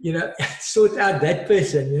 you know, sort out that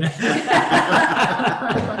person. You know?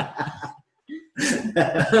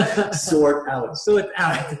 Sort out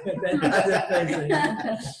that other person.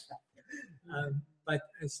 But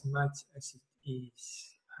as much as it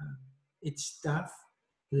is, it's tough.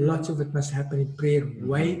 Lots of it must happen in prayer.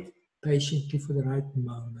 Wait patiently for the right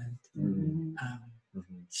moment.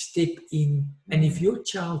 Step in. And if your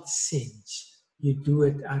child sins, you do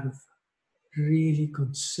it out of really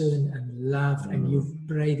concern and love, and you've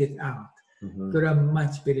prayed it out. You've got a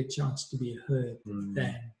much better chance to be heard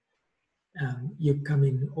than you come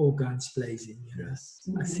in all guns blazing. You know?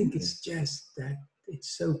 I think it's just that it's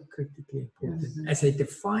so critically important as they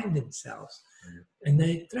define themselves and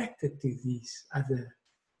they're attracted to these other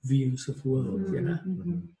views of world. You know.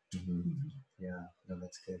 Yeah, no,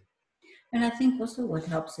 that's good. And I think also what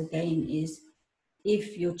helps again is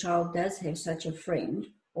if your child does have such a friend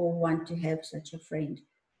or want to have such a friend,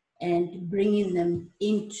 and bringing them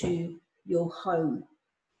into your home.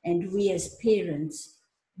 And we as parents,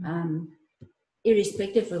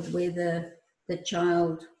 irrespective of whether the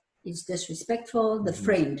child is disrespectful, the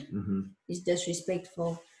friend is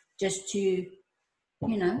disrespectful, just to,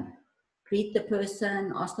 you know, greet the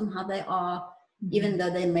person, ask them how they are, even though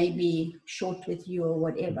they may be short with you or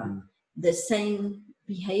whatever.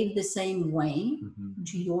 Behave the same way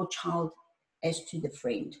to your child as to the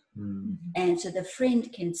friend. And so the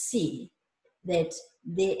friend can see that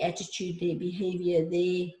their attitude, their behavior,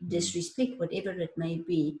 their disrespect, whatever it may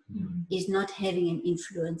be, is not having an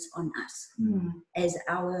influence on us as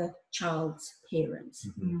our child's parents.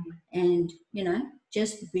 And, you know,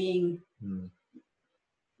 just being,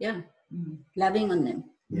 loving on them.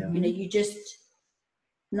 You know, you just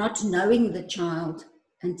not knowing the child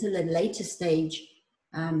until a later stage,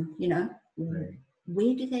 you know,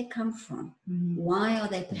 where do they come from? Why are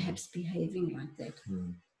they perhaps behaving like that?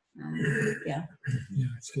 Yeah,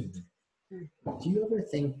 it's good. Do you ever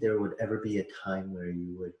think there would ever be a time where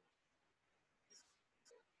you would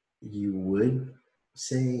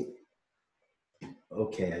say,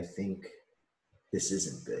 okay, I think this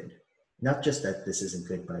isn't good? Not just that this isn't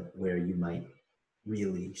good, but where you might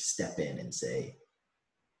really step in and say,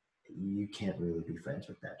 you can't really be friends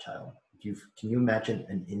with that child. Can you imagine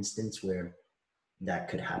an instance where that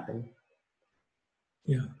could happen?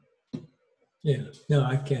 Yeah. No,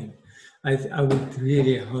 I can. I would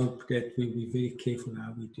really hope that we be very careful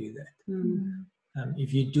how we do that.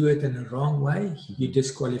 If you do it in the wrong way, you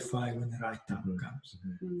disqualify when the right time comes.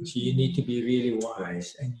 So you need to be really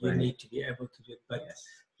wise, and you need to be able to do it. But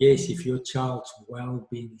yes, if your child's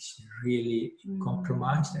well-being is really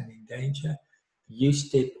compromised and in danger, you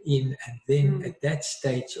step in, and then at that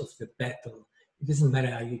stage of the battle, it doesn't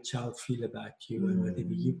matter how your child feel about you and whatever,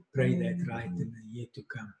 you pray that right in the year to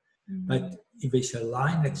come. But if there's a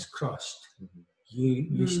line that's crossed,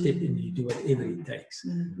 you step in, you do whatever it takes.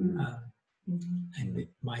 And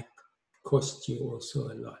it might cost you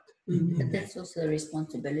also a lot. But that's also the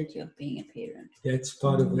responsibility of being a parent. That's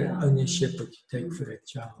part of the ownership that you take for that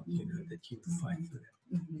child, you know, that you fight for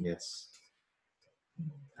them. Yes.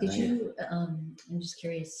 Did you, I'm just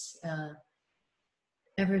curious,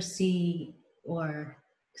 ever see, or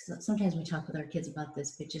sometimes we talk with our kids about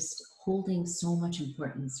this, but just holding so much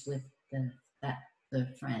importance with the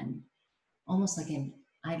friend, almost like an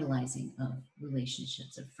idolizing of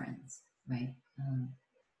relationships of friends, right? I'm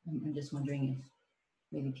just wondering if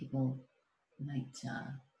maybe people might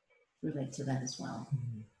relate to that as well.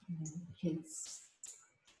 Kids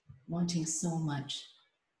wanting so much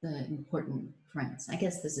the important friends. I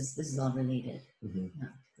guess this is all related.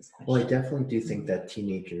 This Well, I definitely do think that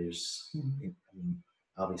teenagers,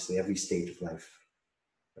 obviously every stage of life,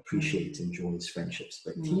 appreciates, enjoys friendships,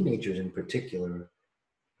 but teenagers in particular,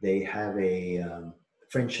 they have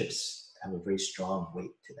friendships have a very strong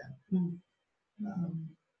weight to them.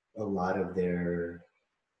 A lot of their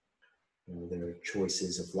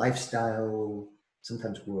choices of lifestyle,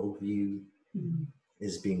 sometimes worldview,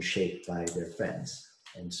 is being shaped by their friends.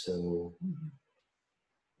 And so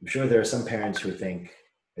I'm sure there are some parents who think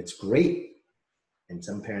it's great, and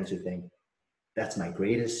some parents who think that's my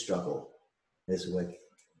greatest struggle, is with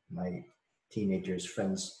my teenagers'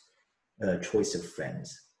 friends, choice of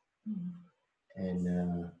friends.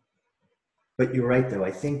 And but you're right, though.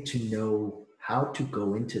 I think to know how to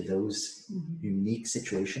go into those unique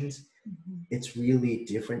situations, it's really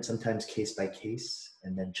different, sometimes case by case,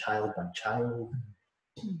 and then child by child.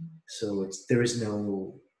 So there is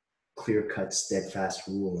no clear-cut, steadfast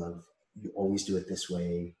rule of you always do it this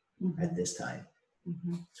way at this time.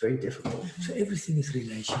 It's very difficult. So everything is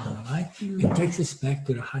relational, right? It takes us back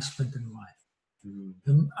to the husband and wife.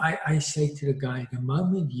 I say to the guy, the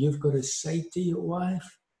moment you've got to say to your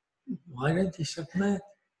wife, why don't you submit?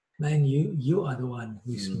 Man, you are the one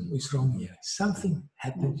who's wrong here. Something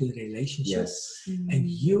happened to the relationship, and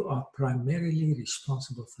you are primarily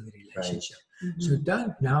responsible for the relationship. Right. So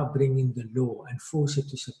don't now bring in the law and force it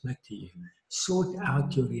to submit to you. Sort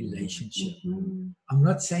out your relationship. I'm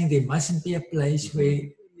not saying there mustn't be a place where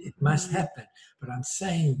it must happen, but I'm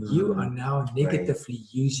saying you are now negatively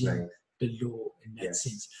using the law in that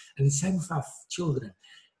sense. And the same with our children.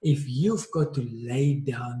 If you've got to lay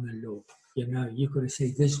down the law, you've got to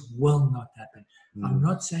say, this will not happen. I'm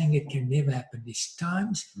not saying it can never happen. There's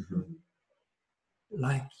times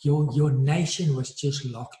like your nation was just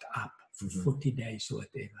locked up for 40 days or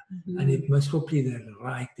whatever. And it was probably the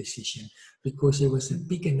right decision, because there was a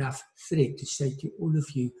big enough threat to say to all of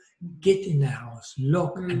you, get in the house,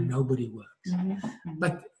 lock, and nobody works.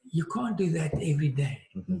 But you can't do that every day.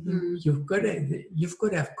 You've got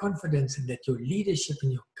to have confidence in that your leadership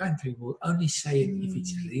in your country will only say it if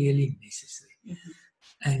it's really necessary.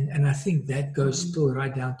 And I think that goes still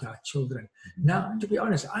right down to our children. Now, to be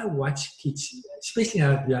honest, I watch kids, especially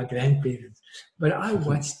now that we are grandparents, but I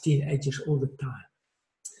watch teenagers all the time.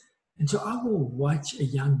 And so I will watch a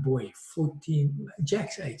young boy, 14,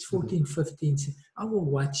 Jack's age, 14, 15, I will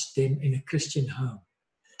watch them in a Christian home.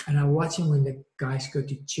 And I watch him when the guys go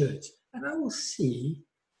to church. And I will see,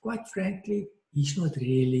 quite frankly, he's not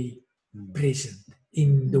really present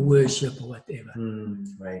in the worship or whatever.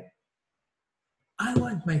 Right. I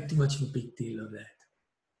won't make too much of a big deal of that.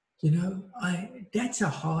 That's a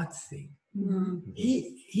hard thing.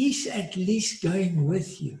 He's at least going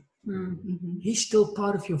with you. He's still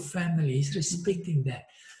part of your family. He's respecting that.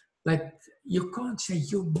 But you can't say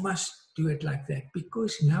you must do it like that,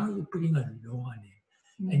 because now you're putting a law on him.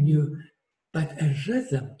 But a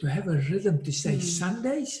rhythm, to have a rhythm to say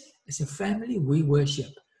Sundays as a family, we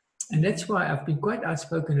worship. And that's why I've been quite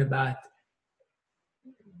outspoken about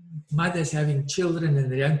mothers having children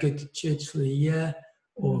and they don't go to church for a year,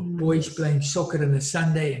 or boys playing soccer on a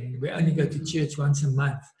Sunday and we only go to church once a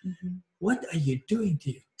month. What are you doing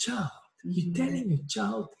to your child? You're telling your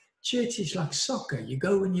child church is like soccer. You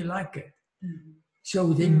go when you like it.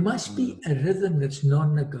 So there must be a rhythm that's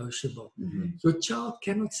non-negotiable. Your child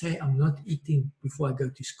cannot say, I'm not eating before I go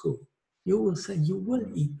to school. You will say, you will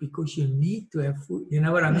eat because you need to have food. You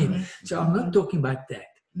know what I mean? So I'm not talking about that.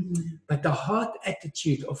 But the hard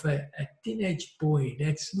attitude of a teenage boy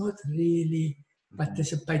that's not really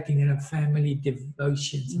participating in a family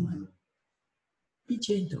devotions. Be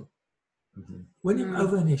gentle. Win him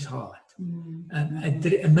over in his heart.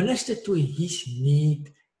 Minister to his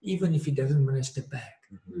need, even if he doesn't minister back.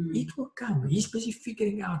 It will come. He's busy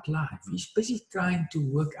figuring out life. He's busy trying to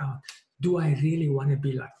work out, do I really want to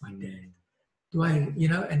be like my dad? Do I,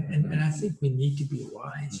 and I think we need to be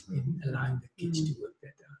wise in allowing the kids to work that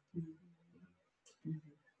out.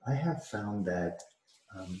 I have found that,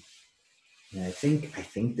 and I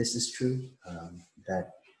think this is true,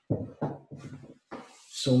 that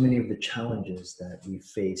so many of the challenges that we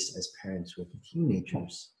face as parents with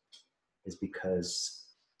teenagers is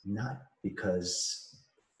not because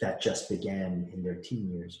that just began in their teen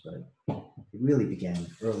years, but it really began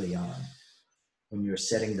early on, when you're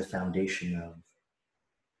setting the foundation of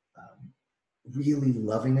really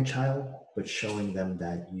loving a child, but showing them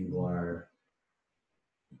that you're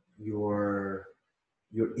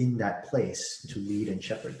in that place to lead and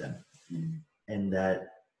shepherd them. And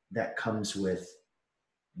that comes with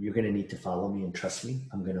you're going to need to follow me and trust me.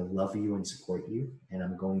 I'm going to love you and support you. And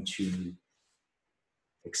I'm going to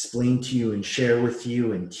explain to you and share with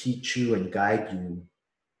you and teach you and guide you.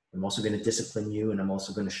 I'm also going to discipline you. And I'm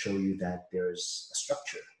also going to show you that there's a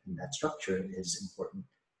structure, and that structure is important.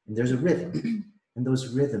 And there's a rhythm. And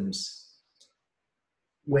those rhythms,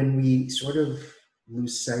 when we sort of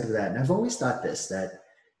lose sight of that, and I've always thought this, that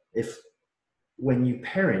when you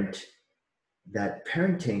parent, that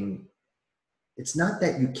parenting, it's not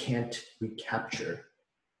that you can't recapture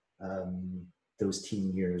those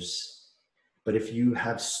teen years, but if you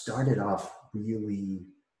have started off really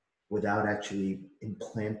without actually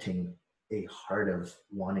implanting a heart of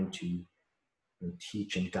wanting to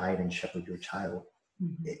teach and guide and shepherd your child,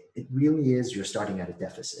 it really is, you're starting at a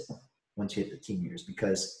deficit once you hit the teen years.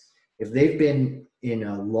 Because if they've been in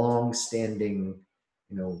a long-standing,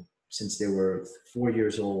 since they were 4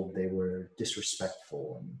 years old, they were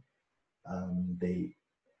disrespectful, and they,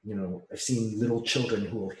 I've seen little children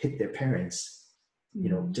who will hit their parents,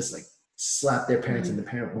 just like slap their parents, and the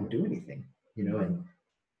parent won't do anything,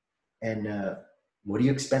 and what do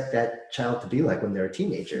you expect that child to be like when they're a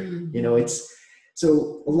teenager? It's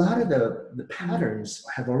so a lot of the patterns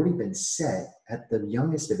have already been set at the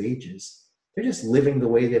youngest of ages. They're just living the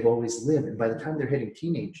way they've always lived, and by the time they're hitting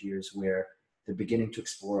teenage years, where they're beginning to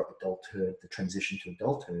explore adulthood, the transition to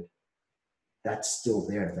adulthood, that's still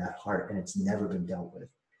there, that heart, and it's never been dealt with.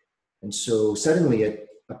 And so suddenly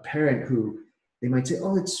a parent who, they might say,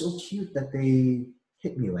 oh, it's so cute that they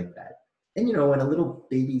hit me like that. And, when a little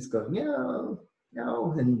baby's going,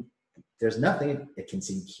 no, and there's nothing, it can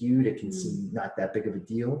seem cute, it can seem not that big of a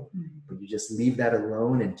deal, but you just leave that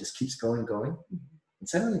alone and it just keeps going. And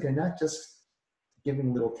suddenly they're not just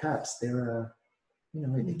giving little taps, they're,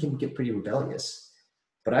 it can get pretty rebellious.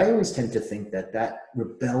 But I always tend to think that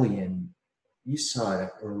rebellion, you saw it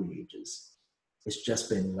at early ages, it's just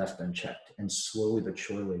been left unchecked, and slowly but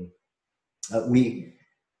surely,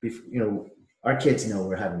 our kids know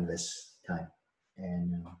we're having this time,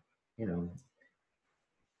 and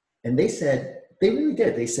and they said, they really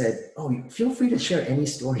did. They said, "Oh, feel free to share any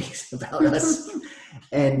stories about us,"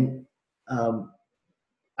 and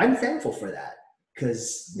I'm thankful for that,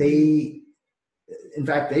 because in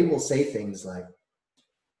fact, they will say things like,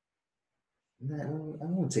 I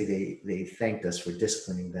won't say they thanked us for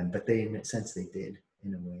disciplining them, but in a sense they did,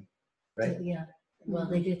 in a way, right? Yeah. Well,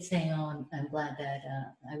 they did say, "Oh, I'm glad that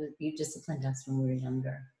you disciplined us when we were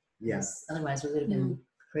younger." Yes. Otherwise, we would have been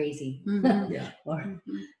crazy. Yeah.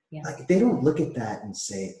 Like, they don't look at that and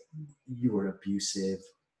say, "You were abusive,"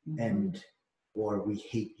 or "We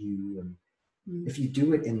hate you." And if you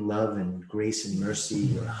do it in love and grace and mercy,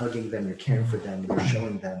 you're hugging them, you're caring for them, you're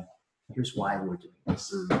showing them, here's why we're doing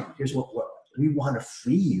this. Here's what we want to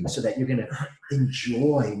free you, so that you're going to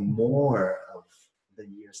enjoy more of the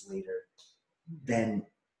years later. Then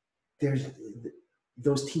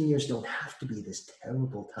those teen years don't have to be this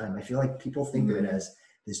terrible time. I feel like people think of it as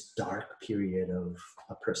this dark period of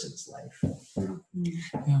a person's life.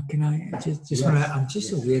 Can I just want to, I'm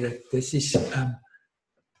just aware that this is,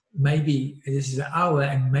 maybe this is an hour,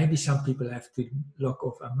 and maybe some people have to log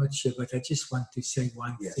off. I'm not sure, but I just want to say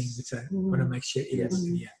one thing, which I want to make sure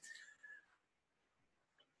everyone here.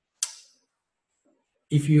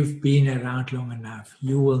 If you've been around long enough,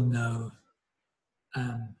 you will know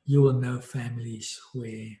families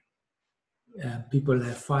where people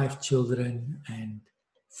have 5 children, and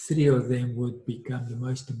 3 of them would become the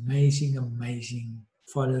most amazing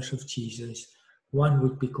followers of Jesus. 1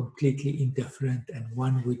 would be completely indifferent, and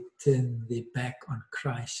 1 would turn their back on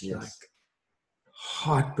Christ, like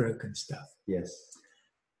heartbroken stuff. Yes.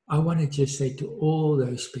 I want to just say to all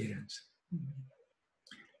those parents,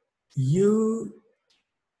 you're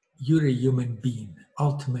a human being.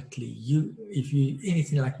 Ultimately, if you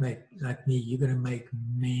anything like me, you're going to make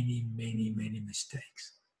many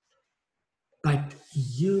mistakes. But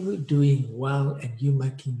you doing well and you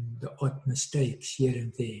making the odd mistakes here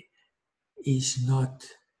and there is not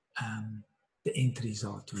the end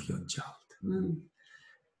result of your child.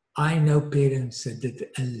 I know parents that did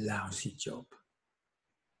a lousy job,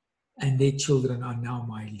 and their children are now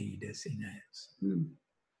my leaders in ours.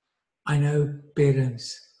 I know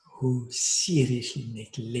parents who seriously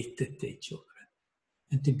neglected their children,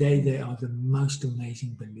 and today they are the most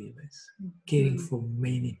amazing believers, caring for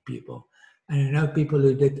many people. And I know people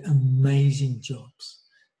who did amazing jobs,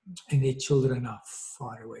 and their children are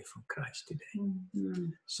far away from Christ today.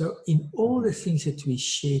 So in all the things that we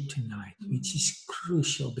share tonight, which is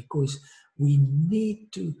crucial, because we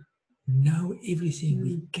need to know everything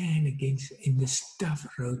we can against in the tough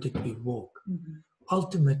road that we walk.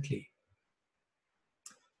 Ultimately,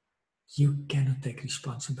 you cannot take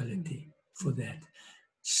responsibility for that.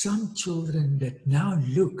 Some children that now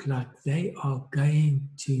look like they are going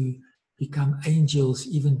to become angels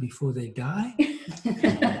even before they die,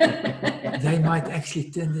 they might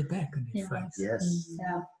actually turn their back on their faith. Yes.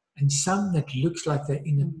 Yeah. And some that looks like they're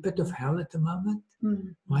in a pit of hell at the moment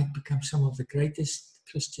might become some of the greatest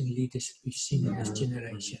Christian leaders that we've seen in this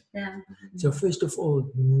generation. Yeah. So first of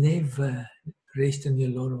all, never rest on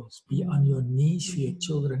your laurels. Be on your knees for your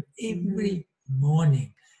children. Every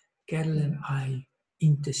morning, Carol and I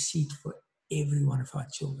intercede for every one of our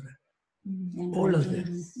children. All of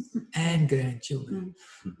them. And grandchildren.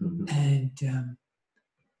 And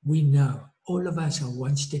we know all of us are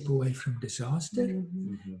one step away from disaster,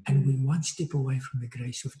 and we're one step away from the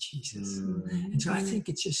grace of Jesus. And so I think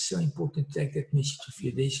it's just so important to take that message of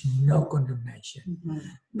you. There's no condemnation,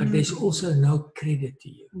 but there's also no credit to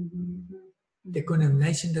you. The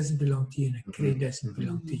condemnation doesn't belong to you, and the credit doesn't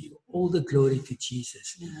belong to you. All the glory to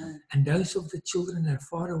Jesus. And those of the children that are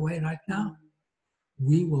far away right now,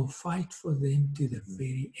 we will fight for them to the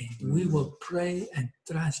very end. We will pray and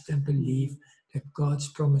trust and believe that God's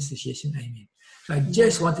promise is yes and amen. So I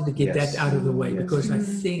just wanted to get that out of the way because I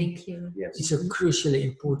think it's a crucially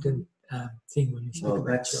important thing when you speak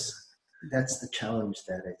about children. That's the challenge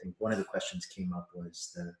that I think one of the questions came up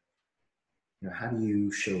was how do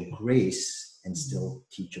you show grace and still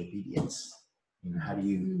teach obedience? How do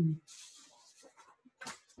you...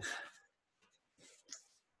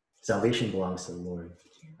 Salvation belongs to the Lord.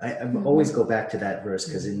 I always go back to that verse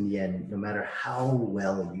because in the end, no matter how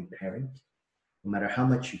well you parent, no matter how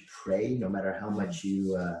much you pray, no matter how much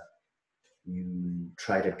you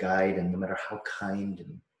try to guide, and no matter how kind,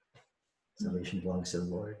 and salvation belongs to the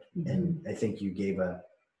Lord. And I think you gave a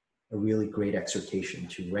really great exhortation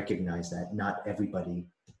to recognize that not everybody,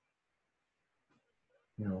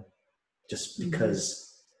 just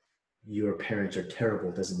because your parents are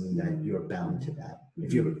terrible doesn't mean that you're bound to that.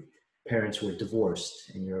 If your parents were divorced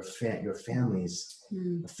and your family's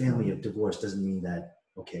a family of divorce, doesn't mean that,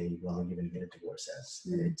 okay, well, you're going to get a divorce.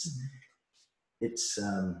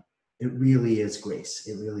 It really is grace.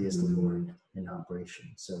 It really is the Lord in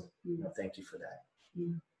operation. So thank you for that.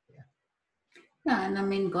 Yeah, and I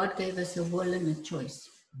mean, God gave us a will and a choice.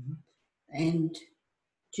 And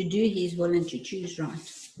to do His will and to choose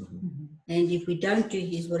right. And if we don't do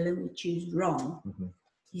His will and we choose wrong,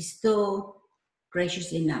 He's still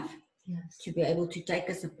gracious enough to be able to take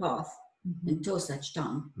us a path until such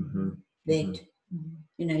time that,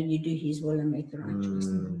 you do His will and make the right choice.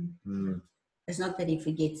 It's not that He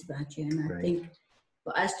forgets about you. And I think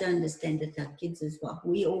for us to understand that our kids as well,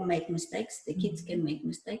 we all make mistakes. The kids can make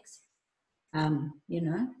mistakes, and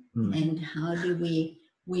how do we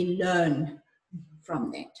learn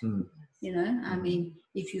from that? I mean,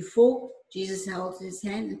 if you fall, Jesus holds His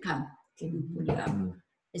hand and come, let me pull you up.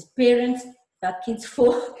 As parents, if our kids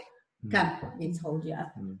fall, come, let's hold you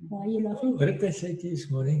up. Why are you laughing? What did I say to you this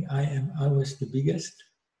morning? I was the biggest.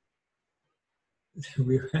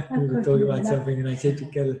 We were talking about something, and I said to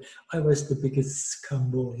Carolyn, I was the biggest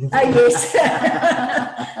scumball. Yes.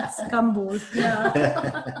 Scumball.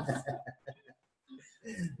 Yeah.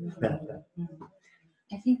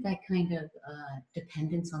 I think that kind of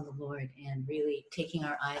dependence on the Lord and really taking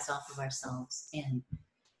our eyes off of ourselves and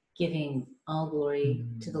giving all glory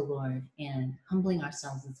to the Lord and humbling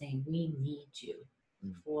ourselves and saying we need you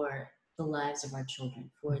for the lives of our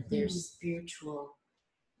children, for their spiritual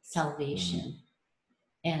salvation.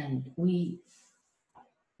 And we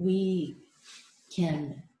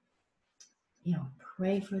can,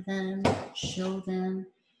 pray for them, show them,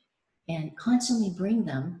 and constantly bring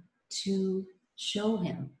them to show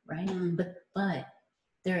Him, right? But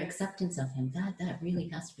their acceptance of Him, that really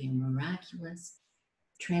has to be a miraculous,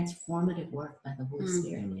 transformative work by the Holy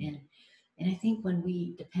Spirit. And I think when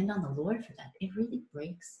we depend on the Lord for that, it really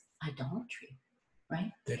breaks idolatry,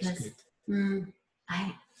 right? That's because good.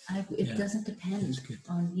 It doesn't depend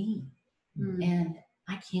on me. And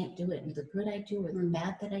I can't do it. And the good I do or the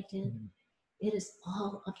bad that I did, it is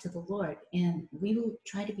all up to the Lord. And we will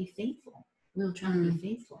try to be faithful. We will try to be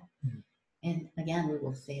faithful. And again, we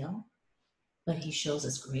will fail, but He shows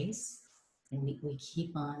us grace. And we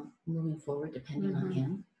keep on moving forward depending on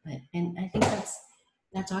Him. And I think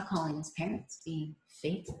that's our calling as parents, being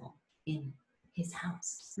faithful in His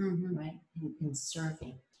house, right? In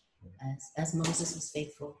serving. As Moses was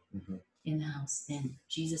faithful in the house, and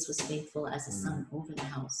Jesus was faithful as a son over the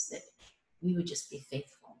house, that we would just be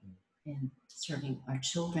faithful in serving our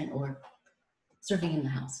children or serving in the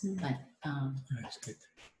house. But That's good.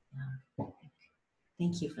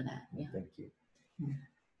 Thank you for that. Yeah. Thank you.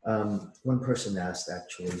 One person asked,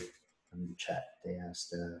 actually, in the chat, they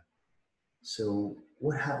asked, So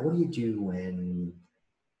what do you do when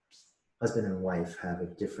husband and wife have a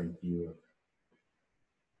different view of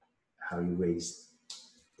how you raise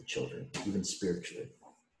the children, even spiritually?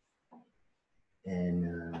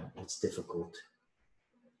 And it's difficult,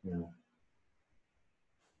 you know,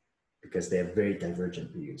 because they have very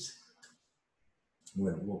divergent views.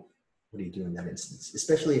 What do you do in that instance?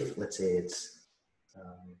 Especially if, let's say, it's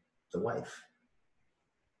the wife,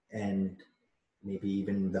 and maybe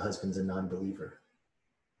even the husband's a non-believer,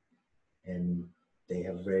 and they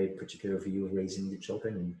have a very particular view of raising the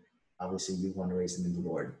children, and obviously you want to raise them in the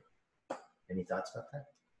Lord. Any thoughts about that?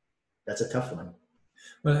 That's a tough one.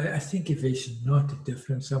 Well, I think if there's not a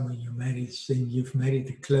difference somewhere you married, then you've married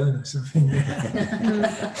a clone or something.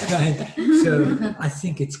 Right? So I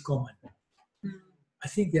think it's common. I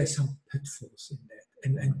think there are some pitfalls in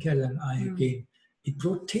that. And Carolyn and I, again, it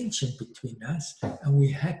brought tension between us, and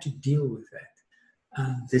we had to deal with that.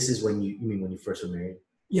 This is when you mean when you first were married?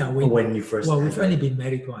 Yeah. When you first... Well, we've only been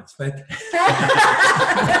married once, but...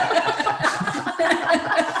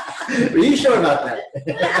 Are you sure about that?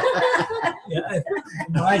 Yeah,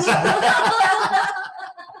 nice.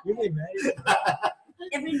 You've been married.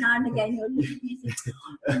 Every now and again, you'll look at me and say,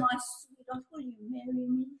 "Oh, my sweetheart, will you marry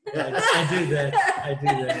me?" I do that.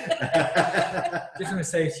 Just want to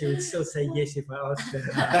say she would still say yes if I asked her.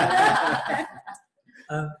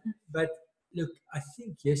 But look, I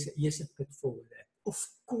think yes, a pitfall with that. Of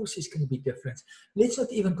course, it's going to be different. Let's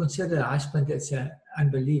not even consider a husband as an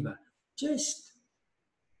unbeliever. Just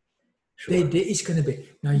there is going to be.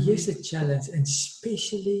 Now, here's the challenge, and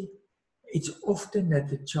especially it's often that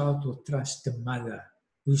the child will trust the mother,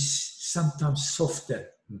 who's sometimes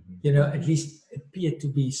softer, you know, at least appear to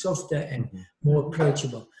be softer and more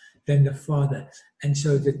approachable than the father. And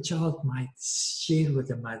so the child might share with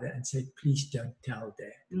the mother and say, please don't tell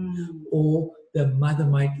Dad. Or the mother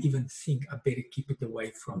might even think, I better keep it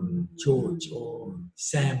away from George or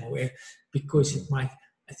Sam, or whatever, because it might,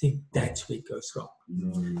 I think that's where it goes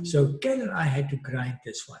wrong. So Carolyn and I had to grind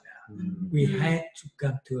this one out. We had to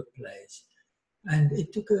come to a place. And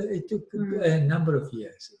it took a number of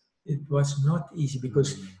years. It was not easy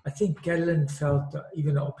because I think Carolyn felt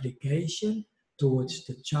even an obligation towards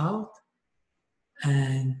the child.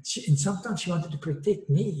 And sometimes she wanted to protect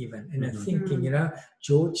me even. And I'm thinking, you know,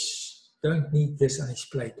 George don't need this on his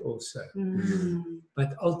plate also.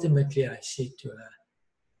 But ultimately I said to her,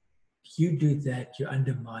 you do that, you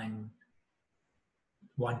undermine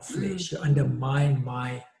one flesh. You undermine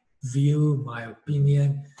my view, my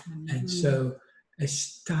opinion. And so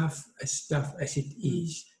as tough as it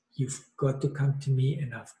is, you've got to come to me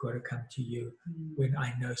and I've got to come to you when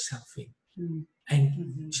I know something.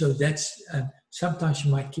 And so that's, sometimes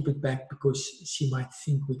you might keep it back because she might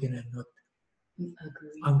think we're going to not,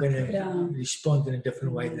 I'm going to respond in a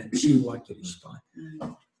different way than she wants to respond.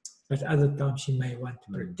 But other times she may want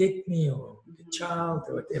to protect me or the child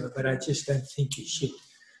or whatever, but I just don't think you should.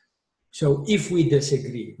 So if we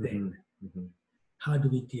disagree, then how do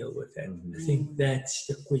we deal with that? I think that's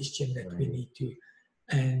the question that we need to,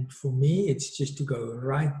 and for me, it's just to go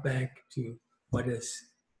right back to what is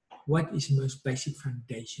most basic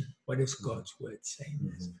foundation? What is God's word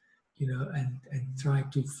saying? You know, and try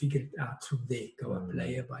to figure it out from there, go up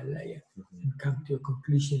layer by layer and come to a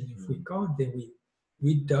conclusion. If we can't, then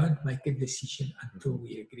we don't make a decision until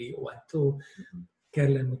we agree or until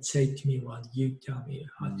Carolyn would say to me, well, you tell me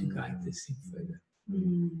how to guide this thing further.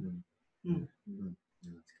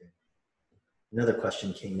 That's good. Another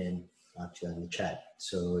question came in actually on the chat.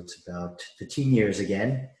 So it's about the teen years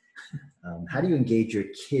again. How do you engage your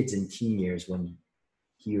kids in teen years when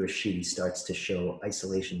he or she starts to show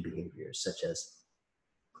isolation behaviors such as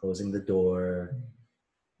closing the door,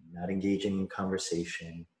 not engaging in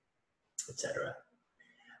conversation, etc.?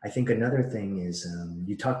 I think another thing is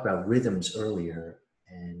you talked about rhythms earlier,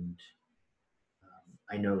 and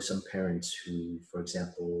I know some parents who, for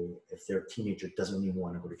example, if their teenager doesn't even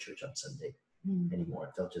want to go to church on Sunday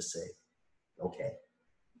anymore, they'll just say, okay.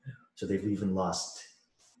 So they've even lost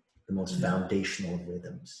the most foundational of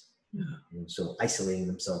rhythms. And so isolating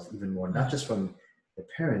themselves even more, not just from the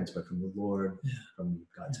parents, but from the Lord, from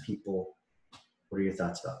God's people. What are your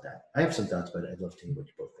thoughts about that? I have some thoughts, but I'd love to hear what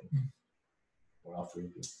you both think. Or all three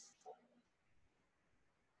of you.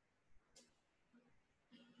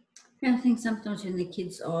 I think sometimes when the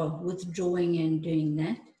kids are withdrawing and doing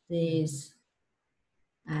that, there's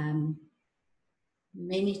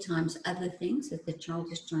many times other things that the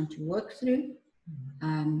child is trying to work through.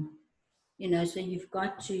 You know, so you've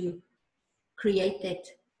got to create that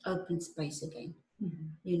open space again,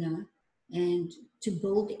 you know, and to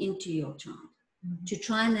build into your child. to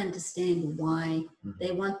try and understand why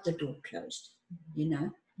they want the door closed, you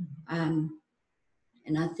know.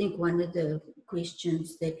 And I think one of the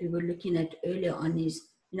questions that we were looking at earlier on is,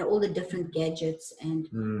 you know, all the different gadgets and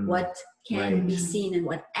what can be seen and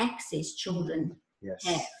what access children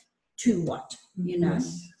have to what, you know.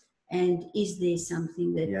 And is there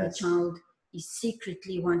something that the child is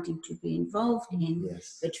secretly wanting to be involved in,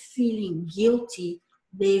 but feeling guilty,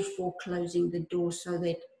 therefore closing the door so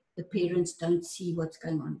that the parents don't see what's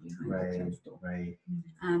going on behind the closed door.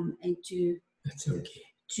 And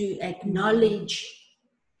to acknowledge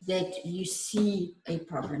that you see a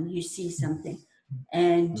problem, you see something,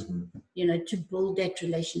 and you know, to build that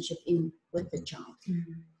relationship in with the child,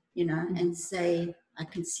 you know, and say, I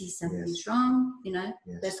can see something's wrong, you know,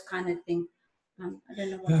 this kind of thing. I don't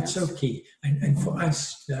know what That's else. okay. And for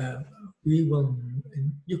us,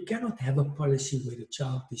 you cannot have a policy where the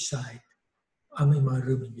child decide, I'm in my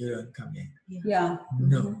room and you don't come in.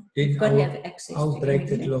 No. Then You've got to have access. I'll break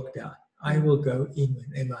that lockdown. I will go in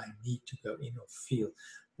whenever I need to go in or feel,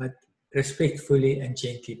 but respectfully and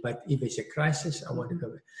gently. But if it's a crisis, I want to go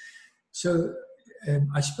in. So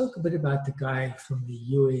I spoke a bit about the guy from the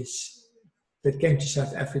US that came to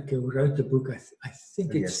South Africa who wrote the book, I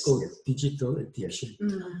think it's called Digital Addiction,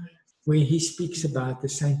 where he speaks about the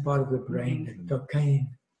same part of the brain that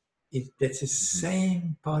cocaine, that's the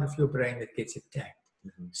same part of your brain that gets attacked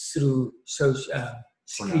through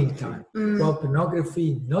screen time. Well,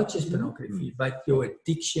 pornography, not just pornography, but your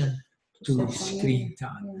addiction to screen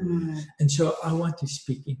time. And so I want to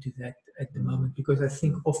speak into that at the moment, because I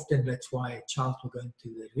think often that's why a child will go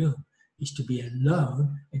into the room, is to be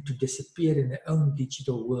alone and to disappear in their own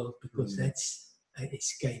digital world, because that's an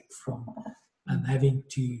escape from having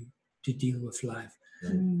to deal with life.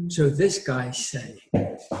 So this guy say,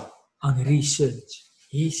 on research,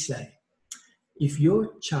 he say, if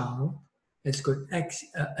your child has got a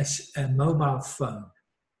mobile phone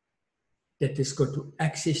that has got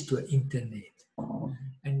access to an internet,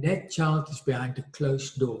 and that child is behind a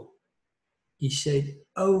closed door, he said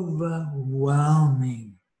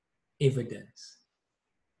overwhelming evidence,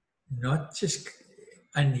 not just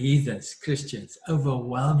unheathens, Christians,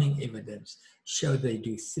 overwhelming evidence show they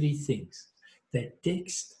do three things. They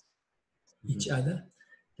text each other,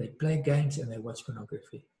 they play games, and they watch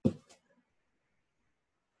pornography.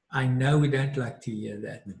 I know we don't like to hear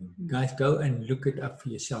that. Guys, go and look it up for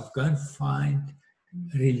yourself. Go and find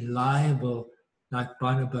reliable, like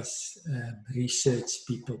Barnabas research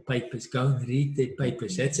people, papers. Go and read their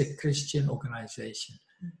papers. That's a Christian organization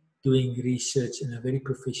doing research in a very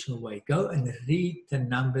professional way. Go and read the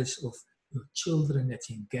numbers of your children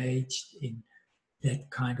that's engaged in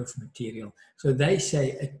that kind of material. So they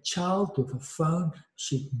say a child with a phone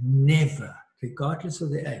should never, regardless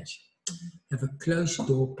of the age, have a closed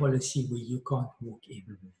door policy where you can't walk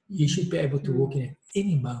in. You should be able to walk in at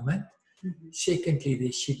any moment. Secondly,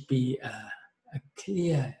 there should be a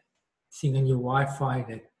clear thing on your Wi-Fi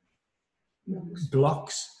that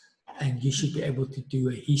blocks, and you should be able to do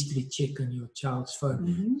a history check on your child's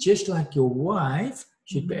phone. Just like your wife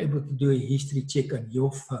should be able to do a history check on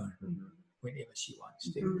your phone whenever she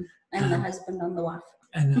wants to. And the husband and the wife.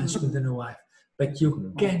 And the husband and the wife. But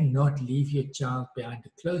you cannot leave your child behind a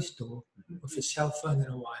closed door with a cell phone and a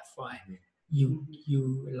Wi-Fi. You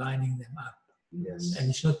lining them up. And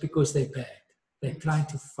it's not because they're bad. They're trying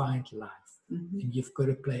to find life. And you've got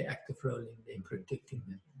to play an active role in protecting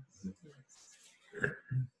them.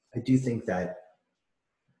 I do think that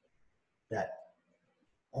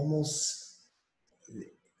almost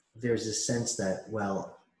there's a sense that,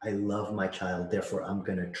 well, I love my child, therefore I'm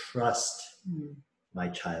going to trust my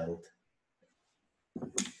child.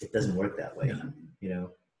 It doesn't work that way, you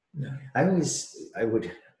know. No.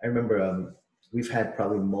 I remember we've had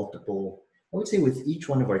probably multiple, I would say with each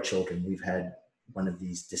one of our children, we've had one of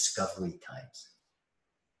these discovery times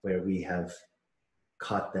where we have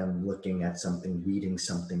caught them looking at something, reading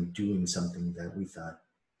something, doing something that we thought,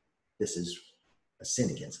 this is a sin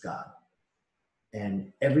against God.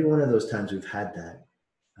 And every one of those times we've had that,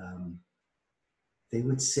 they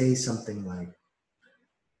would say something like,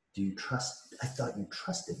 do you trust? I thought you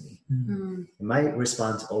trusted me. And my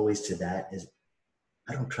response always to that is,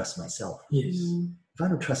 I don't trust myself. Yes. If I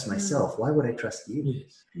don't trust myself, why would I trust you?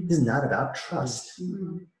 Yes. This is not about trust.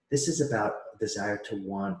 This is about a desire to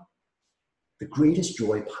want the greatest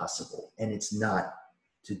joy possible. And it's not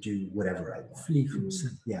to do whatever I want. Flee from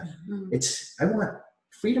sin. Yeah. I want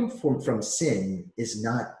freedom from sin is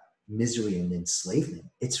not misery and enslavement.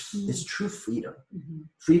 It's true freedom.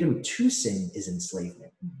 Freedom to sin is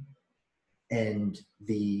enslavement. And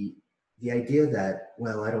the idea that,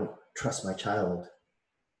 well, I don't trust my child,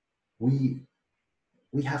 we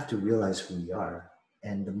we have to realize who we are.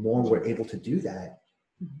 And the more we're able to do that,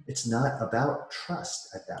 it's not about trust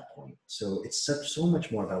at that point. So it's so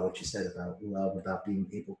much more about what you said about love, about being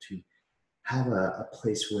able to have a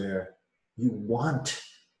place where you want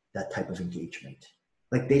that type of engagement.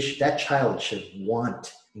 Like that child should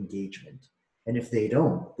want engagement. And if they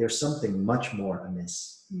don't, there's something much more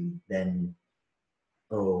amiss than,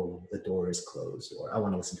 oh, the door is closed, or I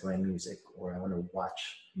want to listen to my music, or I want to watch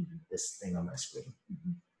this thing on my screen.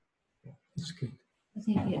 Yeah, that's good. I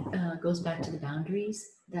think it goes back to the boundaries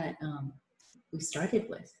that we started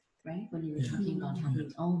with, right? When you were talking about how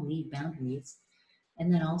we all need boundaries.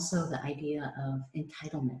 And then also the idea of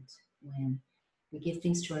entitlement. When we give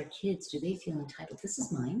things to our kids, do they feel entitled? This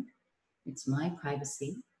is mine. It's my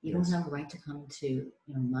privacy. You don't have a right to come to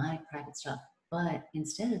my private stuff. But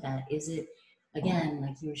instead of that, is it, again,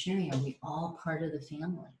 like you were sharing, are we all part of the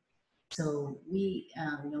family? So we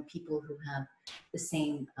know people who have the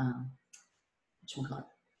same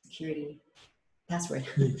security password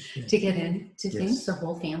to get into things. The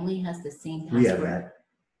whole family has the same password. We have that.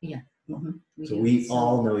 Yeah. So we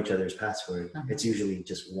all know each other's password. It's usually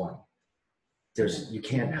just one. You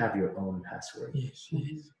can't have your own password. Yes.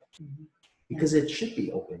 Because it should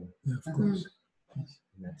be open. Yeah, of course.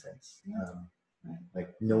 In that sense.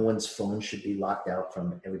 Like no one's phone should be locked out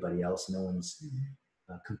from everybody else. No one's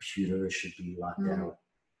computer should be locked out.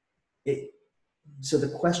 So the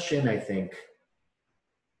question, I think,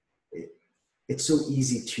 it's so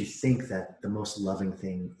easy to think that the most loving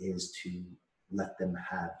thing is to let them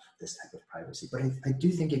have this type of privacy. But I do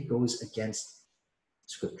think it goes against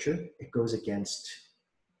scripture. It goes against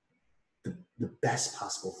the best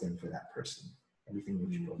possible thing for that person. Everything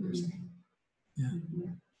that you both are saying. Yeah.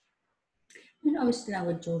 And obviously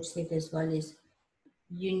what George said as well is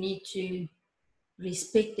you need to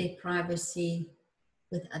respect their privacy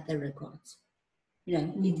with other regards.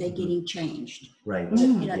 If they're getting changed. Right.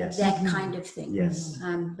 Yes. That kind of thing. Yes.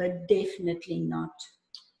 But definitely not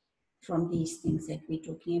from these things that we're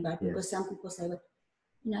talking about. Because some people say,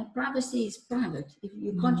 well, privacy is private. If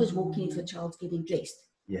you can't just walk in if a child's getting dressed.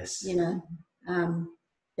 Yes.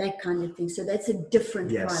 That kind of thing. So that's a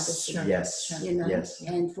different privacy. Yes. Yes.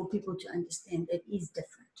 And for people to understand that is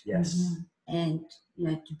different. Yes. And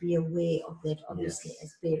to be aware of that, obviously,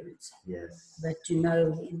 as parents. Yes. But to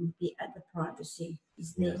know when the other privacy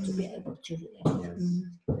is there to be able to relate.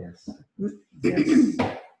 Yes.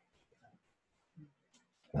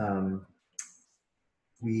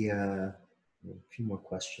 We have a few more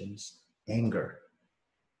questions. Anger.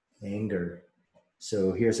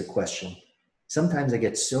 So here's a question. Sometimes I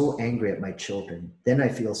get so angry at my children, then I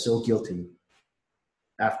feel so guilty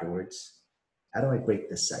afterwards. How do I break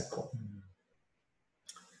this cycle?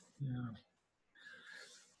 Yeah.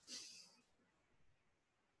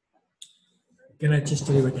 Can I just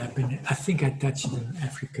tell you what happened? I think I touched it in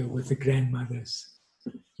Africa with the grandmothers.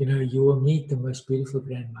 You will meet the most beautiful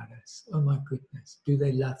grandmothers. Oh my goodness. Do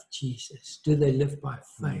they love Jesus? Do they live by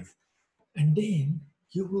faith? And then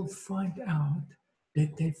you will find out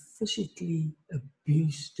that they physically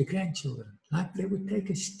abuse the grandchildren. Like they would take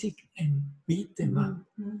a stick and beat them up.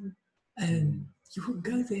 And you will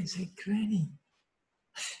go there and say, Granny,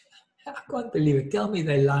 I can't believe it. Tell me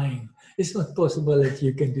they're lying. It's not possible that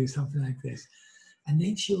you can do something like this. And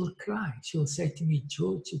then she will cry. She will say to me,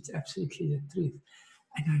 George, it's absolutely the truth.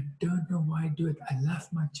 And I don't know why I do it. I love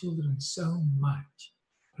my children so much.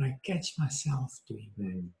 But I catch myself doing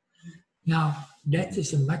that. Now, that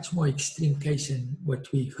is a much more extreme case than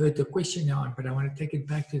what we've heard the question now on, but I want to take it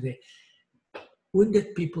back to the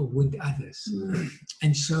wounded people wound others.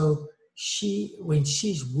 And so when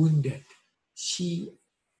she's wounded, she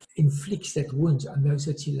inflicts that wound on those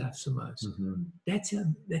that she loves the most.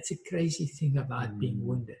 That's a crazy thing about being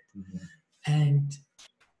wounded. And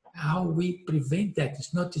how we prevent that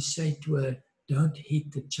is not to say to her, don't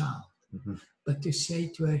hit the child, but to say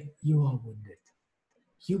to her, you are wounded.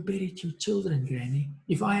 You buried your children, Granny.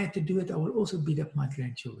 If I had to do it, I will also beat up my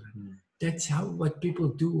grandchildren. That's what people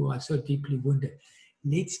do who are so deeply wounded.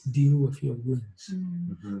 Let's deal with your wounds.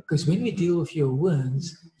 Because when we deal with your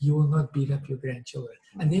wounds, you will not beat up your grandchildren.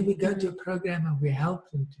 And then we go to a program and we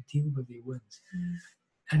help them to deal with their wounds.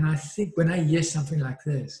 And I think when I hear something like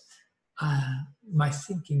this, my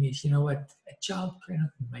thinking is, a child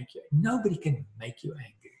cannot make you, nobody can make you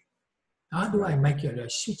angry. How do I make you? Do I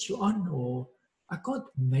switch you on, or I can't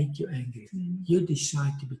make you angry. You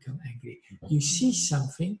decide to become angry. You see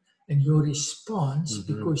something and your response,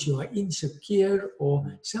 because you are insecure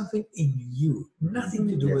or something in you, nothing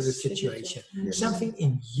to do with the situation, something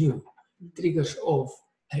in you triggers off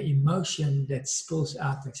an emotion that spills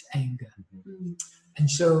out as anger. And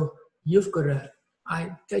so you've got to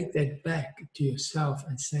I take that back to yourself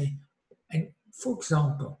and say, and for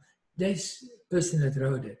example, this person that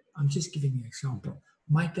wrote it, I'm just giving you an example,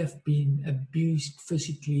 might have been abused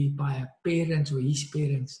physically by a parent or his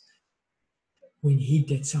parents when he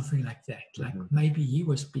did something like that. Like maybe he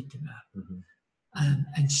was beaten up.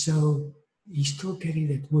 And so he still carried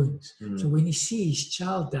that wound. So when he sees his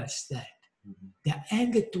child does that, the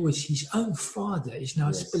anger towards his own father is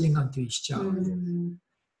now spilling onto his child.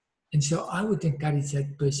 And so I would encourage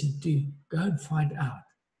that person to go and find out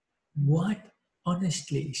what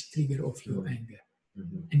honestly is trigger of your anger.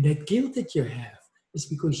 And that guilt that you have is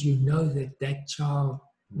because you know that that child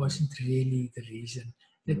wasn't really the reason.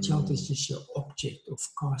 That child is just your object of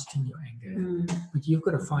casting your anger. But you've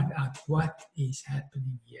got to find out what is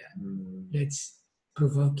happening here that's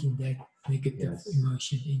provoking that negative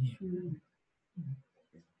emotion in you.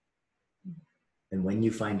 And when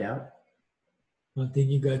you find out, well, then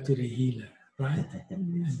you go to the healer, right?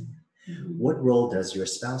 What role does your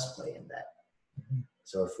spouse play in that?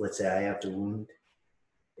 So if, let's say, I have the wound,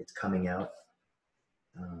 it's coming out.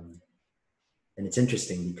 And it's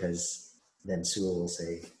interesting because then Shua will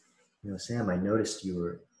say, you know, Sam, I noticed you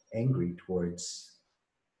were angry towards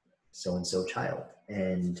so-and-so child.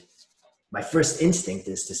 And my first instinct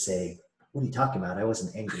is to say, what are you talking about? I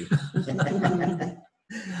wasn't angry.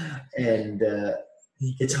 And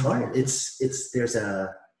it's hard.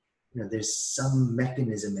 There's some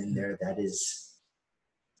mechanism in there that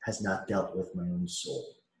has not dealt with my own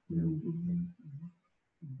soul.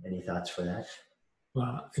 Any thoughts for that?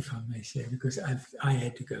 Well, if I may say, because I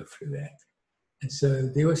had to go through that. And so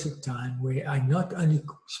there was a time where I not only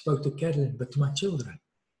spoke to Carolyn, but to my children.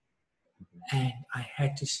 And I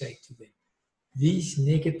had to say to them, these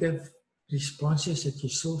negative responses that you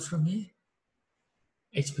saw from me,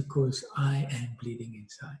 it's because I am bleeding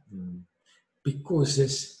inside. Because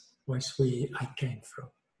this was where I came from.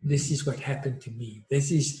 This is what happened to me. This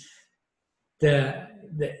is the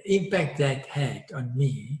impact that had on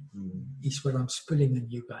me is what I'm spilling on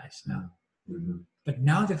you guys now. But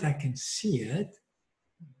now that I can see it,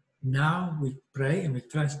 now we pray and we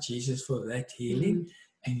trust Jesus for that healing,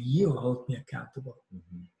 and you hold me accountable.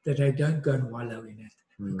 That I don't go and wallow in it.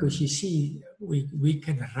 Because you see, we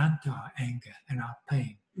can run to our anger and our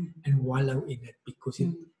pain and wallow in it because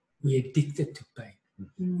we're addicted to pain.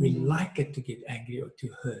 We like it to get angry or to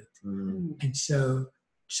hurt. And so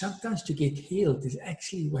sometimes to get healed is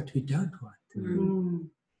actually what we don't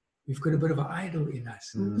want. We've got a bit of an idol in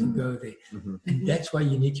us to go there. And that's why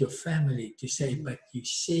you need your family to say, but you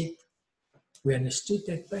said, we understood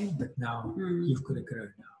that pain, but now you've got to grow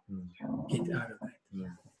now. Get out of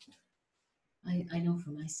that. I know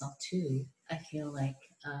for myself too, I feel like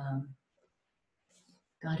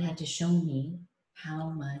God had to show me how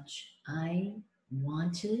much I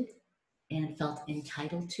wanted and felt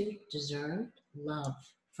entitled to, deserved love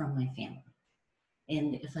from my family.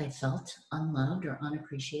 And if I felt unloved or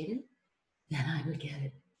unappreciated, then I would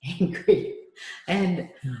get angry. And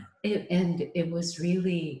it was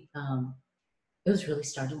really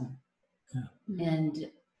startling.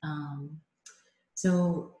 And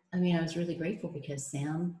so I mean, I was really grateful because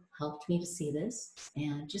Sam helped me to see this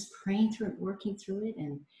and just praying through it, working through it.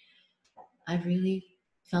 And I really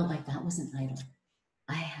felt like that was an idol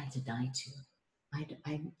I had to die to.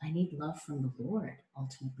 I need love from the Lord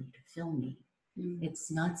ultimately to fill me.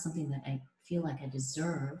 It's not something that I feel like I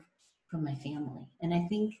deserve from my family. And I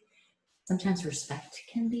think sometimes respect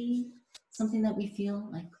can be something that we feel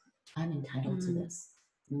like I'm entitled to this.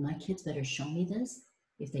 My kids better show me this.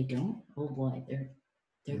 If they don't, oh boy, they're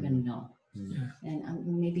going to know.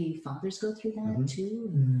 And maybe fathers go through that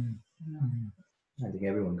too. I think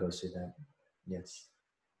everyone goes through that. Yes.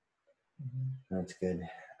 That's good.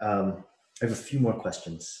 I have a few more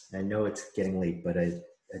questions. I know it's getting late, but I'd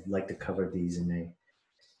like to cover these in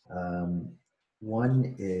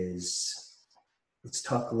one is, let's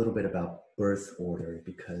talk a little bit about birth order,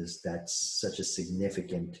 because that's such a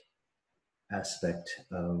significant aspect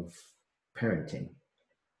of parenting,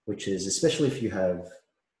 which is, especially if you have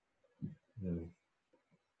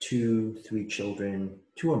 2, 3 children,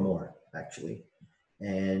 2 or more actually,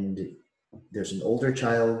 and there's an older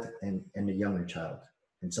child and a younger child,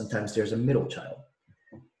 and sometimes there's a middle child.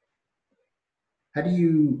 How do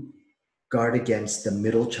you guard against the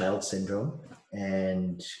middle child syndrome,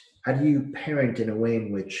 and how do you parent in a way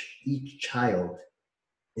in which each child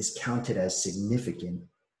is counted as significant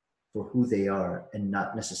for who they are and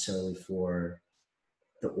not necessarily for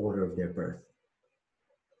the order of their birth?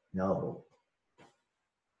 No.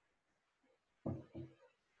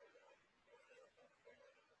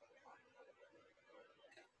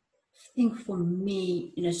 think for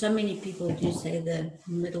me, so many people do say the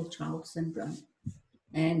middle child syndrome,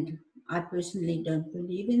 and I personally don't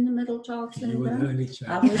believe in the middle child You were the syndrome. only I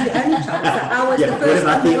child. was the only child. So I was Yeah, the what first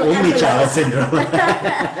about one the who only ever child lost. syndrome?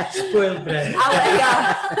 Spoiled brat.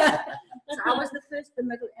 Yeah. So I was the first, the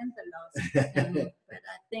middle, and the last. But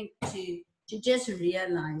I think to just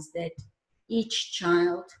realize that each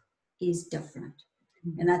child is different.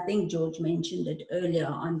 And I think George mentioned it earlier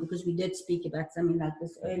on, because we did speak about something like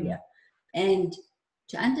this earlier. And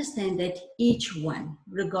to understand that each one,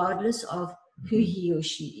 regardless of who he or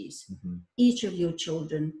she is, each of your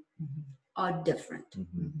children are different.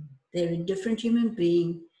 They're a different human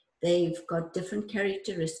being. They've got different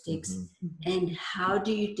characteristics. And how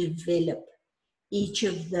do you develop each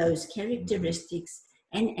of those characteristics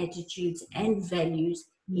and attitudes and values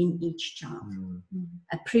in each child?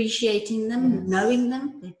 Appreciating them, knowing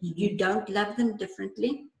them, that you don't love them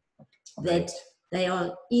differently, that they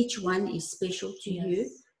are, each one is special to you,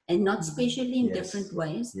 and not specially in different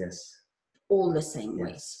ways, all the same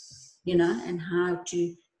ways, and how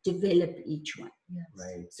to develop each one.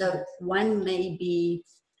 Right. So one may be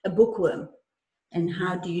a bookworm, and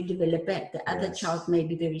how do you develop that? The other child may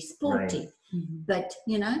be very sporty, but,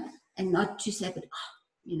 and not to say, but,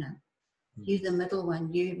 you the middle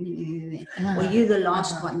one, you, or you the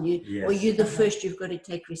last one, or you the first, you've got to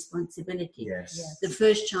take responsibility. The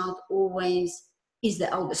first child always is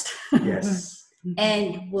the eldest.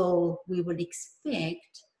 And we will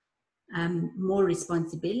expect more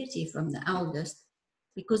responsibility from the eldest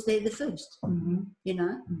because they're the first,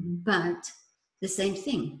 but the same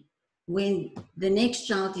thing. When the next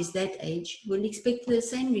child is that age, we'll expect the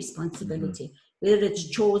same responsibility, whether it's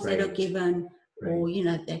chores that are given, or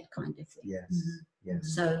that kind of thing.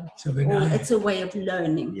 So it's a way of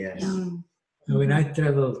learning. When I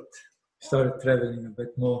started traveling a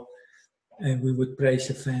bit more, and we would praise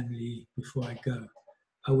the family before I go,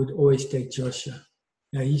 I would always take Joshua.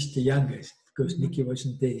 Now he's the youngest because Nikki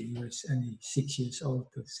wasn't there. He was only 6 years old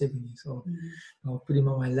or 7 years old. I'll put him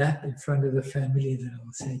on my lap in front of the family, and then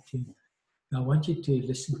I'll say to him, I want you to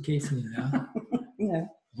listen carefully now.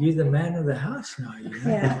 You're the man of the house now,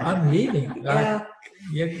 I'm leaving.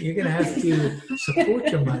 You're going to have to support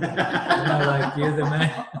your mother. You're the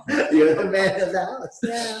man. You're the man of the house.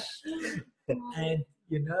 And,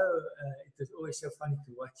 it was always so funny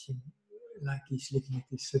to watch him, like he's looking at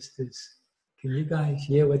his sisters. Can you guys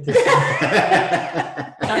hear what they're saying?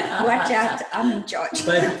 Watch out, I'm in charge.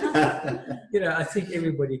 But, I think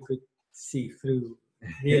everybody could see through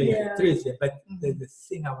really the truth there. But the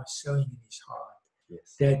thing I was showing in his heart,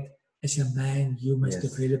 that as a man, you must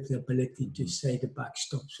develop the ability to say the buck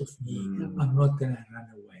stops with me. I'm not going to run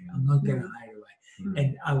away. I'm not going to hide away.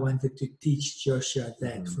 And I wanted to teach Joshua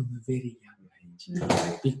that from a very young age,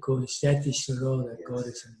 because that is the role that God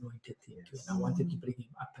has anointed him to. And I wanted to bring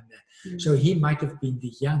him up in that. So he might have been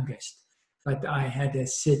the youngest, but I had a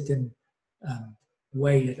certain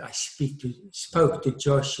way that I spoke to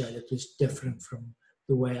Joshua that was different from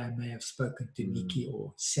the way I may have spoken to Nikki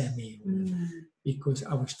or Sammy, because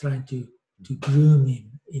I was trying to groom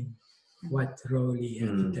him in what role he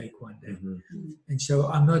had to take one day. And so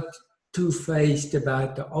I'm not too phased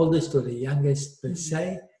about the oldest or the youngest per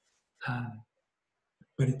se,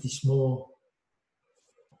 but it is more,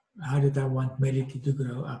 how did I want Melody to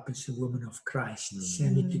grow up as a woman of Christ,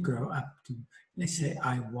 Sammy to grow up to, let's say,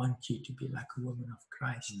 I want you to be like a woman of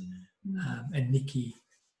Christ, and Nikki,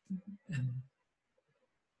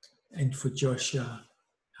 and for Joshua,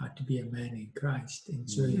 how to be a man in Christ. And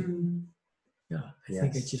so, I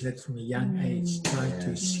think I just had from a young age try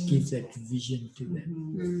to give that vision to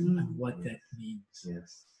them and what that means.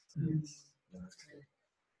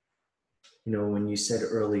 When you said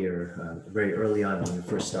earlier, very early on when we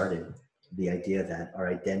first started, the idea that our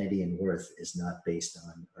identity and worth is not based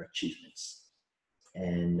on our achievements.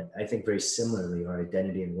 And I think very similarly, our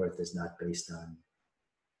identity and worth is not based on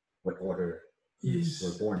what order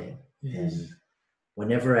we're born in. And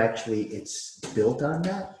whenever actually it's built on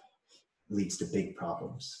that, leads to big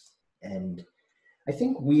problems. And I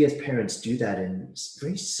think we as parents do that in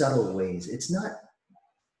very subtle ways. It's not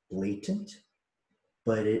blatant,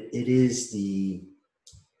 but it is the,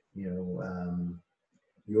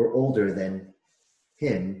 you're older than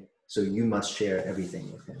him, so you must share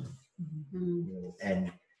everything with him.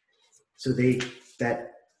 And so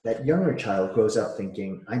that younger child grows up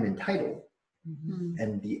thinking, I'm entitled.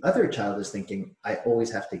 And the other child is thinking, I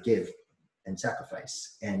always have to give and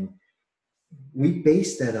sacrifice. And we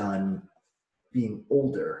base that on being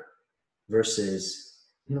older versus,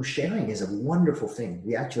 sharing is a wonderful thing.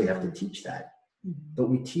 We actually have to teach that. But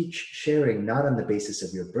we teach sharing not on the basis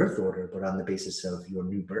of your birth order, but on the basis of your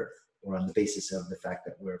new birth. or on the basis of the fact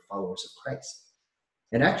that we're followers of Christ.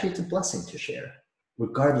 And actually, it's a blessing to share,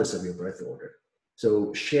 regardless of your birth order.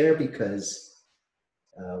 So share because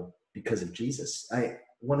of Jesus.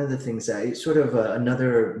 One of the things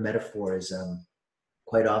another metaphor is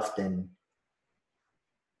quite often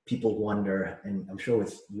people wonder, and I'm sure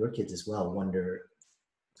with your kids as well, wonder,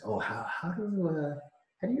 oh, how do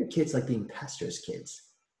your kids like being pastors' kids?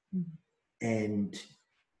 Mm-hmm. And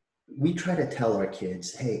we try to tell our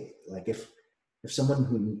kids, hey, like if someone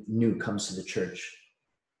who new comes to the church,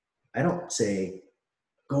 I don't say,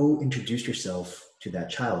 go introduce yourself to that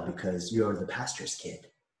child because you're the pastor's kid.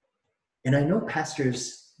 And I know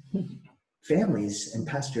pastors' families and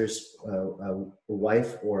pastors' a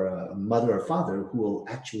wife or a mother or father who will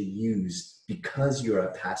actually use, because you're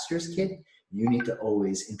a pastor's kid, you need to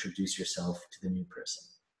always introduce yourself to the new person.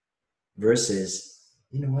 Versus,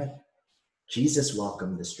 you know what? Jesus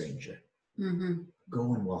welcomed the stranger. Mm-hmm.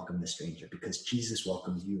 Go and welcome the stranger because Jesus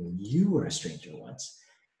welcomed you and you were a stranger once.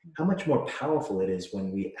 How much more powerful it is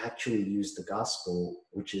when we actually use the gospel,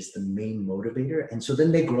 which is the main motivator. And so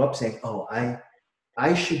then they grow up saying, oh,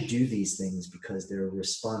 I should do these things because they're a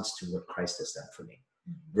response to what Christ has done for me.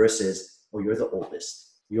 Mm-hmm. Versus, oh, you're the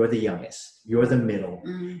oldest, you're the youngest, you're the middle.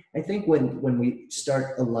 Mm-hmm. I think when we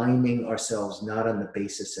start aligning ourselves not on the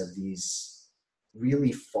basis of these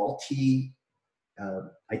really faulty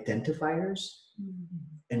identifiers, mm-hmm.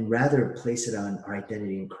 and rather place it on our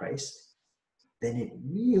identity in Christ, then it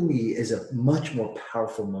really is a much more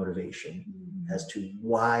powerful motivation, mm-hmm. as to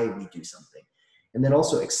why we do something. And then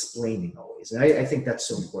also explaining always. And I think that's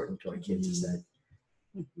so important to our kids, is that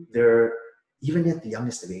they're, even at the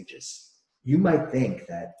youngest of ages, you might think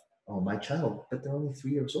that, oh, my child, but they're only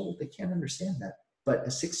 3 years old. They can't understand that. But a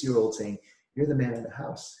 6-year-old saying, you're the man of the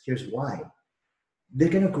house, here's why. They're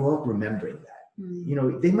going to grow up remembering that. Mm-hmm. You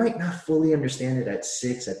know, they might not fully understand it at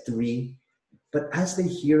 6, at 3, but as they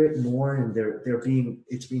hear it more and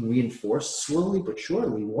it's being reinforced slowly but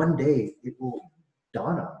surely, one day it will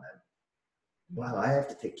dawn on them. Wow, I have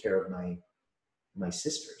to take care of my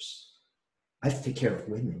sisters. I have to take care of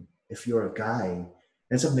women. If you're a guy,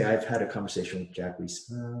 and something I've had a conversation with Jack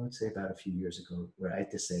recently, let's say about a few years ago, where I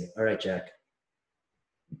had to say, all right, Jack,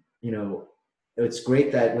 you know, it's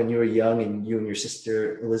great that when you were young and you and your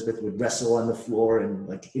sister Elizabeth would wrestle on the floor and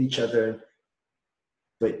like hit each other,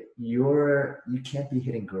 but you can't be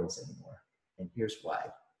hitting girls anymore. And here's why.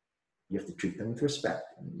 You have to treat them with respect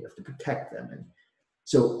and you have to protect them. And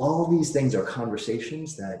so all these things are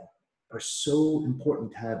conversations that are so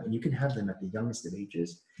important to have, and you can have them at the youngest of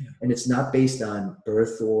ages. Yeah. And it's not based on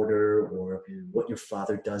birth order or what your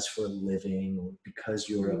father does for a living or because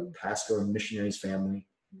you're a pastor or a missionary's family.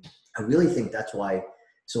 I really think that's why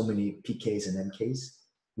so many PKs and MKs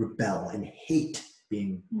rebel and hate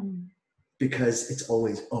being, because it's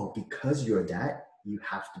always, oh, because you're that, you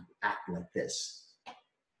have to act like this.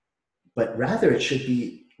 But rather it should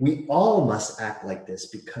be, we all must act like this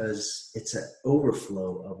because it's an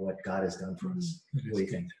overflow of what God has done for us. What do you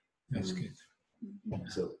think? That's good.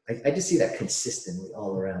 So I just see that consistently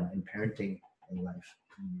all around in parenting and life.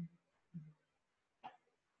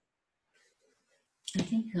 I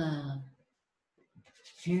think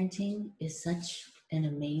parenting is such an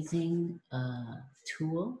amazing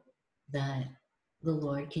tool that the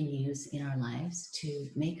Lord can use in our lives to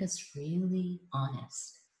make us really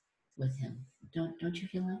honest with Him. Don't you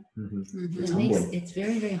feel that? Mm-hmm. It's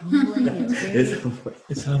very, very humbling.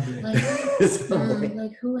 It's humbling. Like, it's humbling.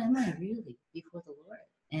 Like, who am I really before the Lord?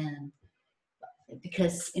 And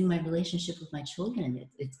because in my relationship with my children,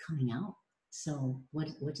 it's coming out. So what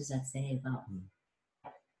does that say about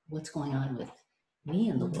what's going on with me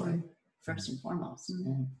and the Lord first and foremost?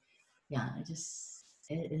 And yeah, it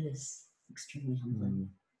is extremely humbling.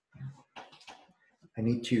 Yeah. I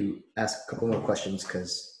need to ask a couple more questions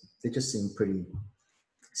because they just seem pretty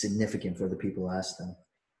significant for the people who ask them.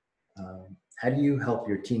 How do you help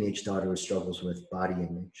your teenage daughter who struggles with body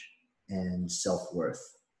image and self-worth?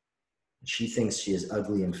 She thinks she is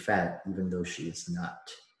ugly and fat, even though she is not.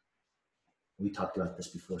 We talked about this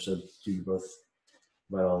before, so do you both,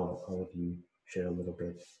 well, all of you share a little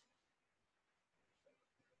bit?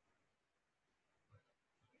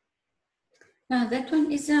 That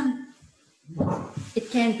one is,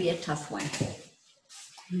 it can be a tough one.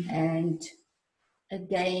 And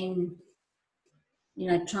again,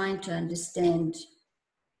 trying to understand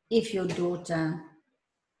if your daughter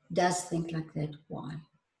does think like that, why?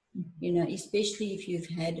 Especially if you've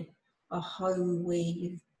had a home where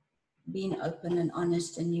you've been open and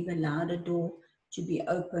honest and you've allowed a door to be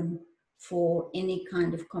open for any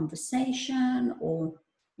kind of conversation or,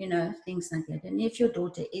 things like that. And if your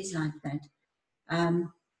daughter is like that,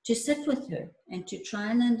 to sit with her and to try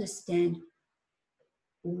and understand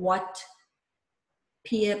what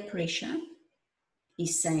peer pressure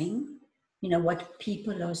is saying, what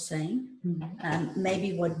people are saying,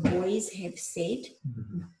 maybe what boys have said,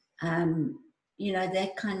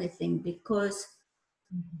 that kind of thing, because,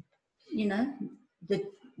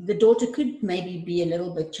 the daughter could maybe be a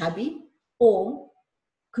little bit chubby or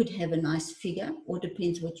could have a nice figure, or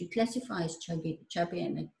depends what you classify as chubby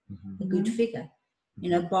and a good figure.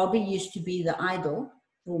 Barbie used to be the idol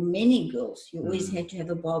for many girls. You always had to have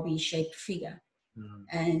a Barbie-shaped figure.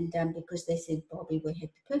 And because they said Barbie had the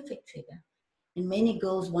perfect figure. And many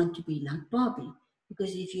girls want to be like Barbie,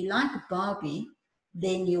 because if you like Barbie,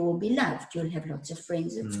 then you will be loved. You'll have lots of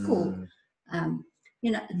friends at school.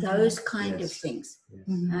 Those kind of things.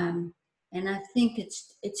 And I think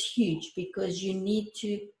it's huge, because you need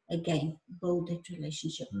to, again, build that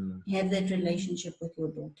relationship. Have that relationship with your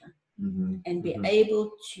daughter. And be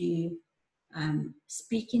able to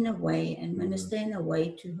speak in a way and minister in a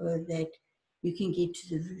way to her that you can get to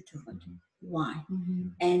the root of it. Why?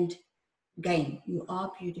 And again, you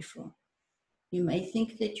are beautiful. You may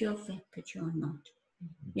think that you're fat, but you are not.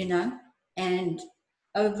 And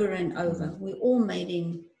over and over, we're all made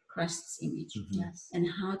in Christ's image. And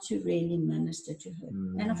how to really minister to her.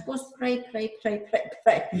 And of course, pray.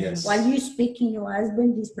 Yes. While you're speaking, your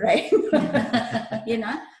husband is praying.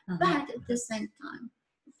 But at the same time,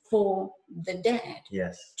 for the dad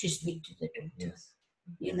to speak to the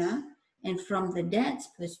daughter, and from the dad's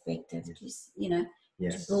perspective,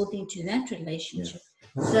 to build into that relationship,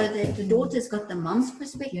 so that the daughter's got the mom's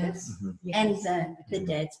perspective and the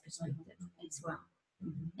dad's perspective as well.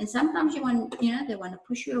 And sometimes they want to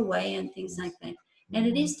push you away and things like that, and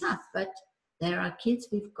it is tough. But there are kids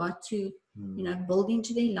we've got to, build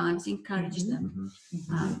into their lives, encourage them,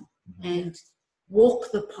 and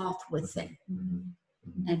walk the path with them,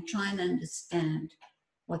 and try and understand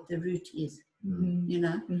what the root is,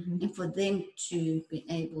 and for them to be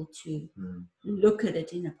able to look at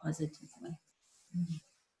it in a positive way.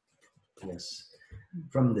 Yes,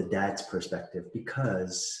 from the dad's perspective,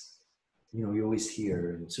 because you always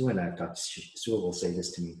hear, and Shua and I have talked, Shua will say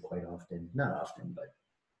this to me quite often, not often, but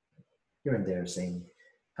here and there, saying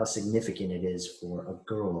how significant it is for a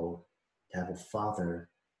girl to have a father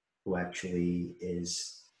who actually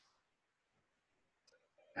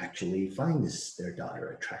finds their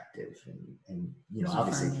daughter attractive and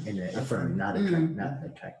obviously affirming, not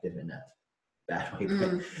attractive in a bad way,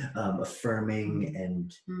 but affirming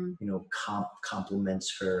and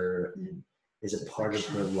compliments her and is a part of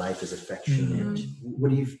her life, is affectionate.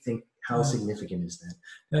 What do you think? How significant is that?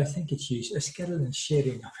 I think it's huge. As Carolyn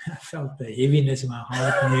sharing, I felt the heaviness in my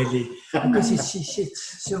heart nearly, because she said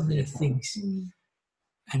so many things.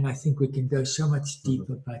 And I think we can go so much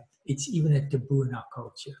deeper, but it's even a taboo in our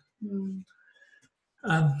culture.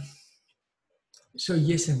 So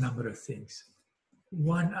yes, a number of things.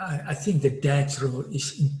 One, I think the dad's role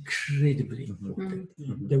is incredibly important.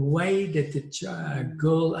 The way that the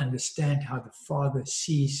girl understands how the father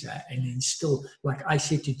sees her and instill, like I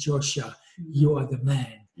said to Joshua, you are the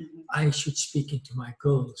man. I should speak into my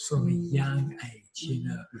girls from a young age,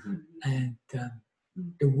 and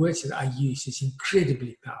the words that I use is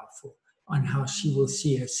incredibly powerful on how she will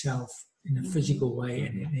see herself in a physical way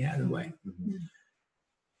and in the other way.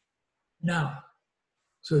 Now,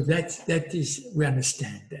 so that is, we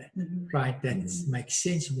understand that, right? That makes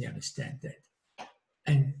sense. We understand that.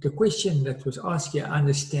 And the question that was asked here, I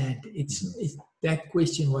understand. That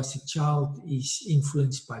question was, the child is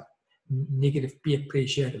influenced by negative peer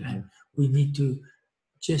pressure, and we need to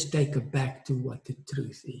just take her back to what the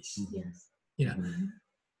truth is.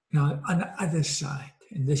 Now, on the other side,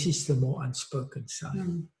 and this is the more unspoken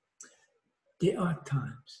side, there are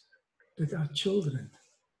times that our children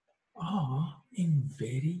are in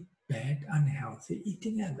very bad, unhealthy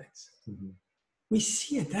eating habits. We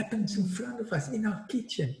see it happens in front of us in our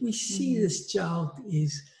kitchen. We see this child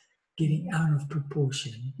is getting out of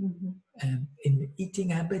proportion in eating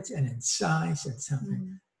habits and in size and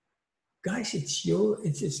something. Guys, it's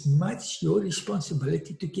as much your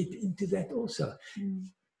responsibility to get into that also.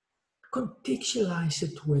 Contextualize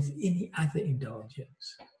it with any other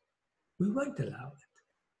indulgence. We won't allow it.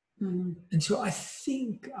 And so I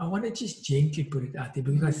think I want to just gently put it out there,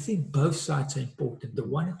 because I think both sides are important. The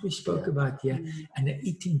one that we spoke about here and the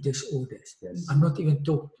eating disorders. I'm not even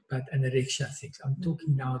talking about anorexia things. I'm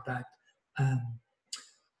talking now about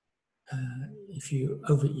if you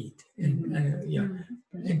overeat.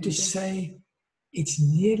 And to say it's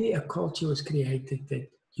nearly a culture was created that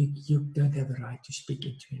you don't have a right to speak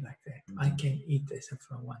into me like that. I can eat this if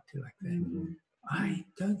I want to like that. I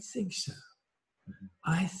don't think so.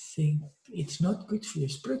 I think it's not good for your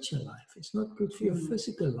spiritual life. It's not good for your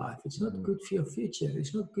physical life. It's not good for your future.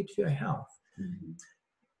 It's not good for your health.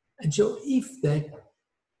 And so if that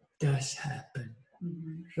does happen,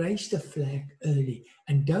 raise the flag early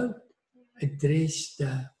and don't address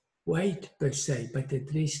the weight per se, but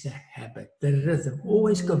address the habit, the rhythm.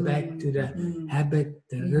 Always go back to the habit,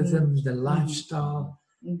 the rhythm, the lifestyle.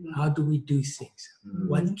 How do we do things?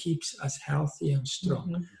 What keeps us healthy and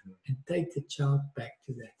strong? And take the child back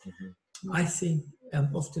to that. I think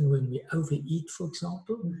often when we overeat, for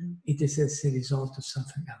example, it is as a result of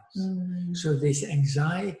something else. So there's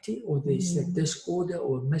anxiety, or there's a disorder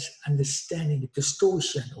or misunderstanding, a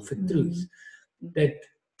distortion of a truth that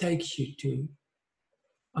takes you to,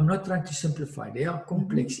 I'm not trying to simplify, there are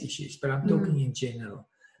complex issues, but I'm talking in general.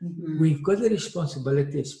 We've got the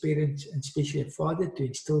responsibility as parents, and especially a father, to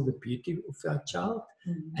instill the beauty of our child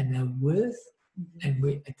and our worth. And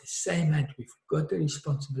we, at the same hand, we've got the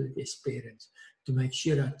responsibility as parents to make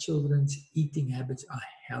sure our children's eating habits are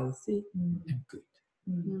healthy and good.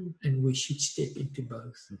 And we should step into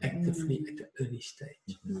both actively at the early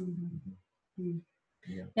stage.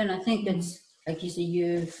 And I think that's, like you say,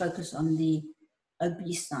 you focus on the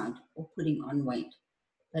obese side or putting on weight.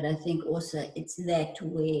 But I think also it's that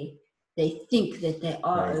where they think that they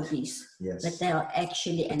are obese, but they are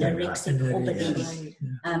actually anorexic or bulimic,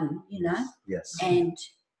 you know, and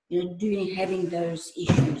you know, having those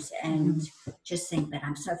issues and just saying that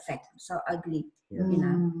I'm so fat, I'm so ugly, you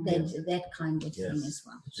know, that kind of thing as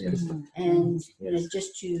well. And you know,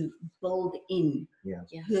 just to build in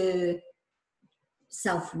her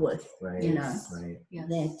self-worth, you know,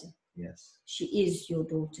 that she is your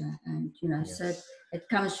daughter, and you know, so it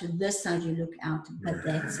comes from this side, you look out, but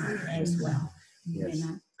that side as well. You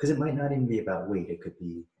know, because it might not even be about weight. It could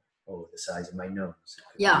be, oh, the size of my nose.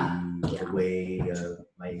 It could be the way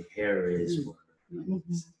my hair is, or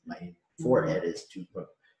my forehead is too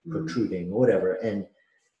protruding, or whatever. And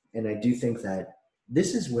I do think that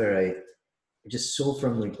this is where I just so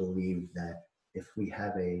firmly believe that if we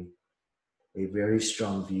have a very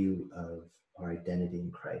strong view of our identity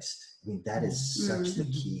in Christ, I mean, that is such the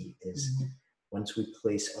key, is once we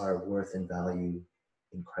place our worth and value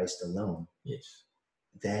in Christ alone,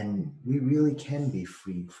 then we really can be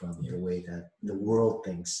freed from the way that the world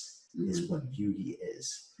thinks is what beauty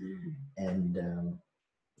is. And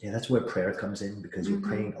that's where prayer comes in, because you're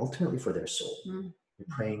praying ultimately for their soul. You're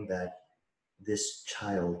praying that this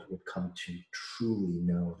child would come to truly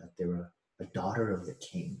know that they're a daughter of the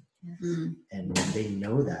King. And when they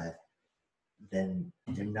know that, then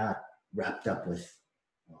they're not wrapped up with,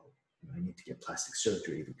 well, I need to get plastic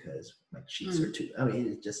surgery because my cheeks are too, I mean,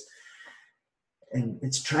 it just, and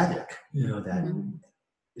it's tragic, you know, that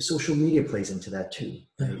social media plays into that too,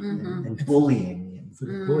 right? And bullying. And for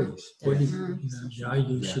the boys, you know, now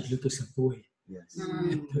you should look as a boy.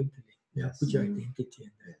 Totally. Put your identity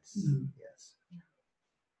in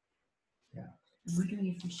that. I'm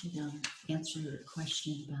wondering if we should answer a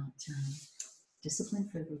question about discipline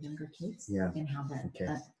for the younger kids and how that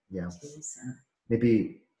is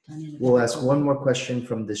maybe we'll ask one more question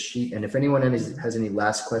from this sheet, and if anyone has any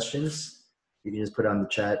last questions, you can just put it on the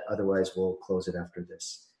chat. Otherwise, we'll close it after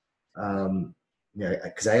this.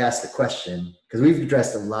 Because I asked the question, because we've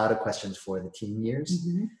addressed a lot of questions for the teen years,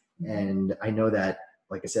 and I know that,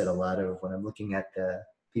 like I said, a lot of, when I'm looking at the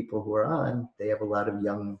people who are on, they have a lot of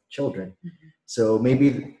young children. So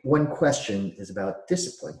maybe one question is about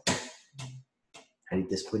discipline. How do you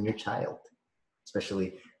discipline your child?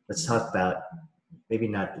 Especially, let's talk about maybe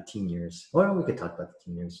not the teen years, or we could talk about the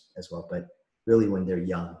teen years as well, but really when they're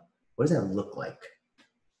young, what does that look like?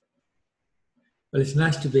 Well, it's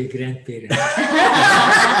nice to be a grandparent.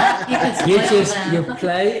 you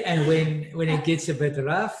play, and when it gets a bit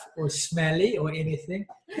rough or smelly or anything,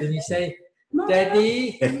 then you say,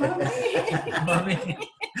 Daddy, Mommy.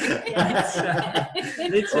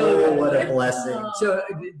 Oh, what a blessing. So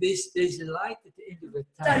there's a light at the end of the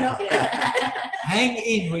tunnel. Hang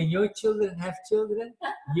in. When your children have children,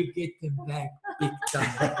 you get them back big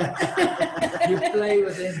time. You play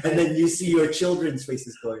with them. And then you see your children's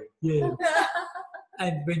faces going.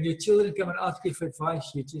 And when your children come and ask you for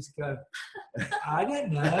advice, you just go, I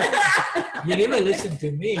don't know. You never listen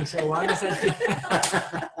to me, so why does I do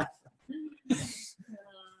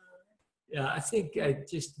I think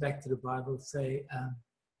just back to the Bible, say,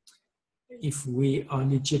 if we are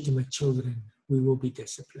legitimate children, we will be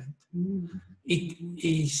disciplined. It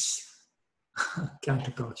is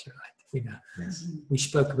counterculture, right? We know. We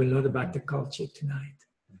spoke a lot about the culture tonight.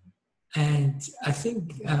 And I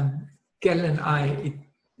think Carolyn and I,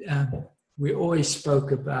 we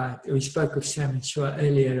spoke of Sam and Shua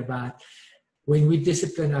earlier about when we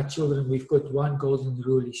discipline our children, we've got one golden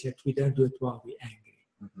rule, is that we don't do it while we're angry.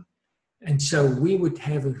 Mhm. And so we would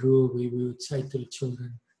have a rule where we would say to the children,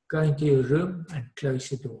 go into your room and close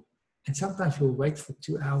the door. And sometimes we'll wait for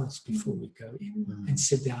 2 hours before we go in and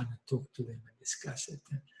sit down and talk to them and discuss it.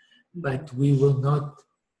 But we will not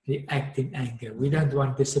react in anger. We don't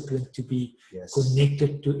want discipline to be Yes.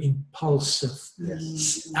 connected to impulsive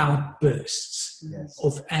Yes. outbursts Yes.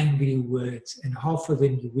 of angry words. And half of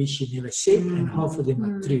them you wish you never said, and half of them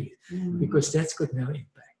are true, because that's got no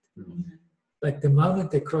impact. But the moment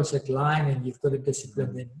they cross that line and you've got to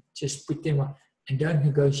discipline them, just put them on and don't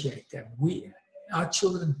negotiate them. Our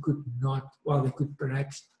children could not, well, they could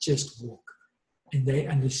perhaps just walk, and they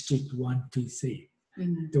understood 1, 2, 3.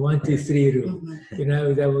 The 1, 2, 3 rule. You know,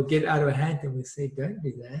 they will get out of hand and we'll say, don't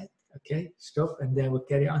do that. Okay, stop. And they will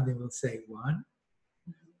carry on. They will say 1,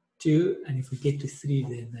 2, and if we get to 3,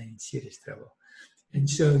 then they're in serious trouble. And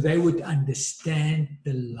so they would understand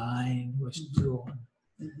the line was drawn,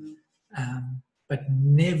 but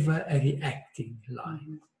never a reacting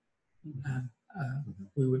line.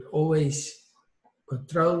 We would always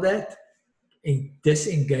control that and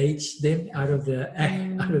disengage them out of the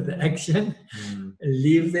action,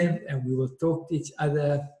 leave them, and we will talk to each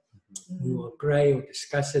other. We will pray or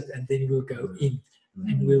discuss it, and then we'll go in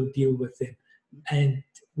and we'll deal with them. And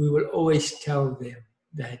we will always tell them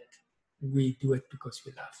that we do it because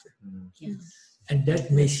we love them. Yes. And that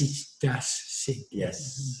message does sink in.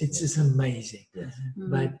 Yes. It's just amazing. Yes.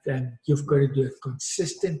 But you've got to do it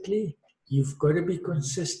consistently. You've got to be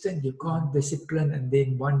consistent. You can't discipline and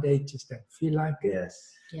then one day just don't feel like it. Yes.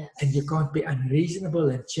 Yes. And you can't be unreasonable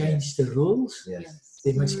and change the rules. Yes.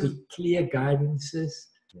 There must be clear guidances,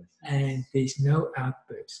 Yes. and there's no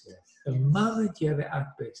outburst. Yes. The moment you have an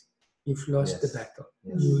outburst, you've lost the Yes. battle.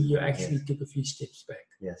 Yes. You actually took a few steps back.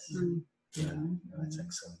 Yes. Yeah. No, that's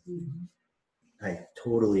excellent. I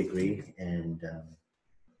totally agree. And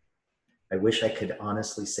I wish I could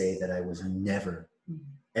honestly say that I was never,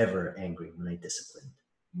 ever angry when I disciplined.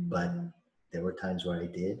 But there were times where I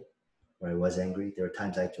did, where I was angry. There were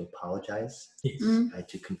times I had to apologize. Yes. I had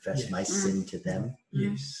to confess my sin to them,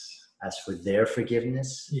 Yes. ask for their forgiveness.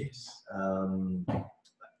 Yes.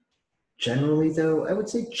 Generally, though, I would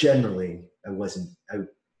say generally, I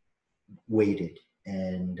waited.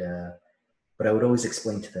 And, but I would always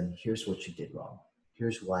explain to them, here's what you did wrong.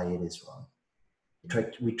 Here's why it is wrong.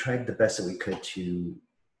 We tried the best that we could to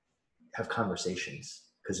have conversations,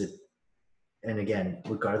 and again,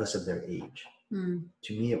 regardless of their age,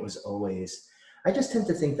 to me, it was always, I just tend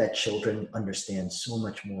to think that children understand so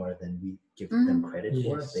much more than we give them credit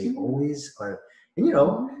for. Yes. They always are. And you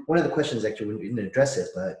know, one of the questions, actually, we didn't address it,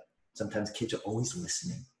 but sometimes kids are always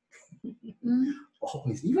listening.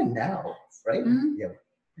 Always, even now, right? Yeah.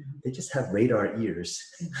 They just have radar ears.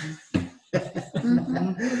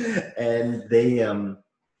 And they,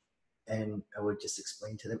 and I would just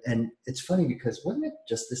explain to them. And it's funny because wasn't it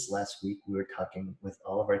just this last week we were talking with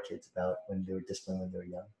all of our kids about when they were disciplined when they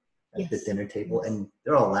were young at the dinner table, and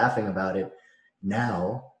they're all laughing about it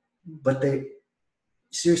now, but they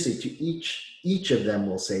seriously, to each of them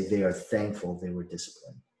will say they are thankful they were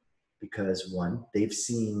disciplined because one, they've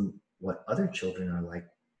seen what other children are like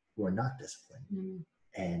who are not disciplined,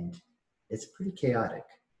 and it's pretty chaotic.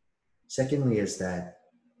 Secondly is that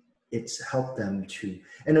it's helped them to,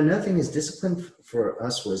 and another thing is discipline for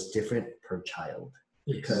us was different per child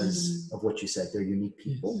because of what you said. They're unique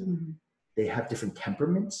people. They have different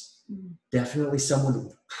temperaments. Definitely some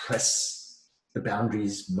would press the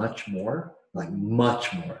boundaries much more, like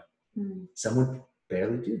much more. Some would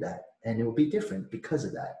barely do that, and it would be different because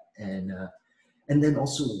of that. And then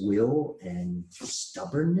also will and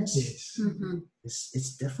stubbornness.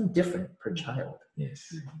 It's different per child.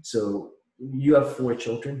 So you have 4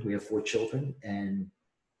 children, we have 4 children, and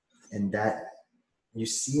that you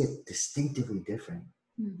see it distinctively different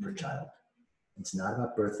per child. It's not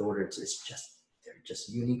about birth order, they're just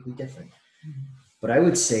uniquely different. But I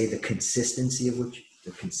would say the consistency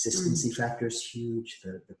factor is huge,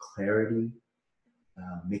 the clarity,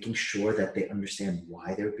 making sure that they understand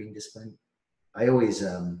why they're being disciplined. I always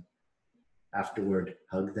afterward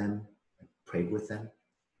hugged them, I prayed with them,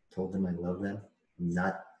 told them I love them,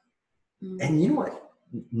 and you know what?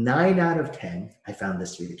 9 out of 10, I found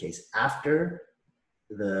this to be the case. After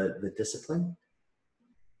the discipline,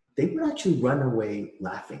 they would actually run away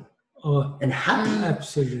laughing and happy.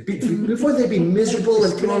 Absolutely. Before they'd be miserable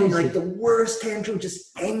and throwing like the worst tantrum,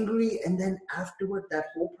 just angry. And then afterward, that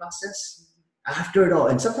whole process, after it all,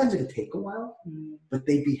 and sometimes it could take a while, but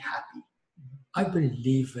they'd be happy. I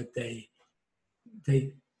believe that they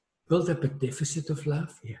build up a deficit of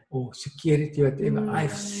love or security, whatever.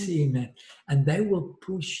 I've seen it. And they will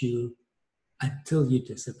push you until you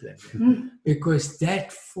discipline them. Because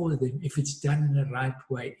that for them, if it's done in the right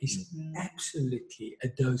way, is absolutely a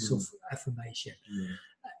dose of affirmation.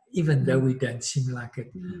 Even though we don't seem like it.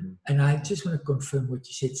 And I just want to confirm what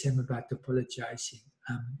you said, Sam, about apologizing.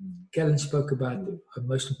 Carolyn spoke about the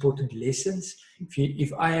most important lessons.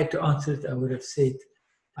 If I had to answer it, I would have said,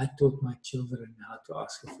 I taught my children how to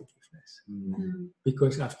ask for forgiveness.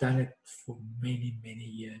 Because I've done it for many, many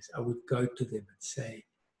years. I would go to them and say,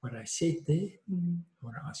 what I said there, I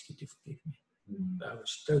want to ask you to forgive me. I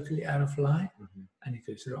was totally out of line and it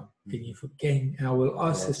was wrong. Can you forgive? And I will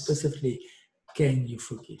ask specifically, can you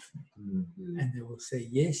forgive me? And they will say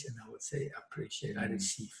yes, and I will say, I appreciate, I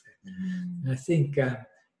receive that. And I think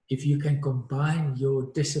if you can combine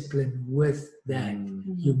your discipline with that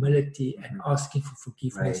humility and asking for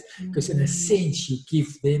forgiveness, because in a sense you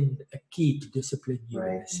give them a key to discipline you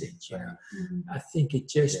in a sense, you know. I think it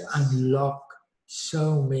just unlocks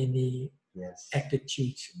so many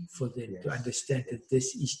attitudes for them to understand that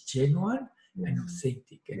this is genuine and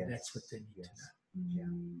authentic, and that's what they need to know.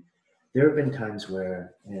 There have been times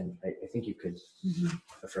where, and I think you could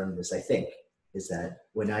affirm this, I think, is that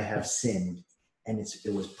when I have sinned and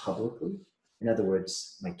it was publicly, in other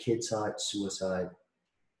words, my kid saw it, Shua saw it,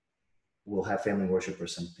 we'll have family worship or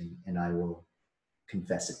something, and I will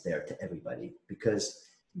confess it there to everybody. Because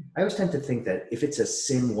I always tend to think that if it's a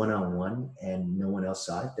sin one-on-one and no one else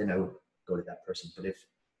saw it, then I would go to that person. But if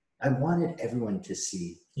I wanted everyone to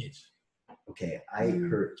see, okay, I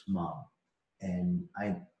hurt Mom, and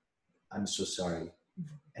I'm so sorry.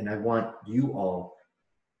 And I want you all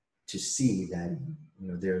to see that, you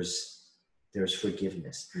know, there's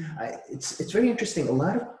forgiveness. It's very interesting. A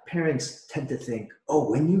lot of parents tend to think, oh,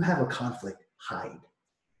 when you have a conflict, hide.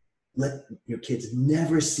 Let your kids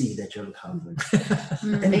never see that you have a conflict.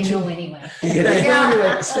 And they know anyway.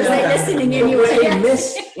 They're listening anyway.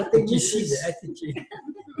 What they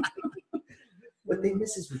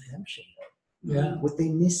miss is redemption. Yeah. What they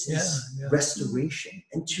miss is restoration,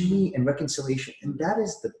 and to me, and reconciliation. And that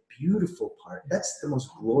is the beautiful part. That's the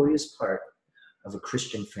most glorious part of a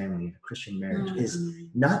Christian family, a Christian marriage, is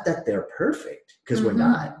not that they're perfect, because we're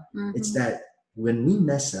not. It's that when we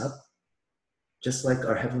mess up, just like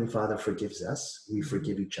our Heavenly Father forgives us, we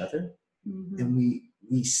forgive each other, and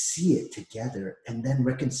we see it together, and then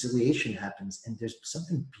reconciliation happens, and there's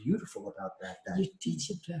something beautiful about that. You teach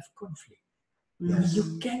them to have conflict.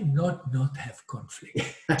 You cannot not have conflict.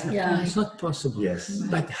 It's not possible.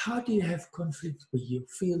 But how do you have conflict where you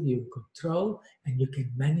feel you're in control and you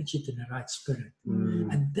can manage it in the right spirit?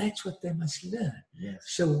 And that's what they must learn.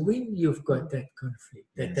 So when you've got that conflict,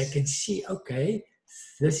 that they can see, okay,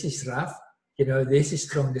 this is rough, you know, there's a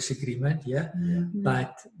strong disagreement,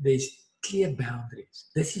 but there's clear boundaries.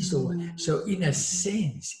 This is all. So in a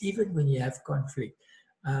sense, even when you have conflict,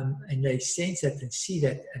 and they sense that and see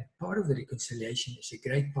that, and part of the reconciliation is a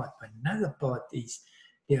great part, but another part is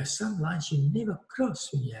there are some lines you never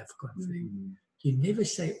cross when you have conflict. You never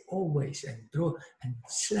say always and draw and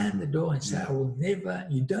slam the door and say, I will never,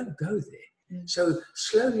 you don't go there. So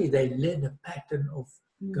slowly they learn a pattern of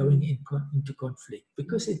going into conflict,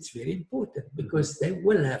 because it's very important, because they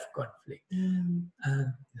will have conflict. And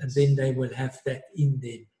then they will have that in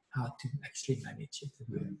them, how to actually manage it.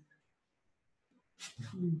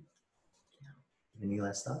 Any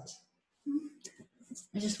last thoughts?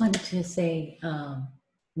 I just wanted to say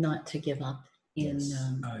not to give up in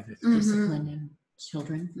disciplining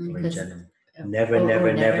children. Because never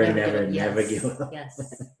give up. Yes,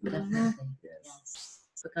 definitely. Yes.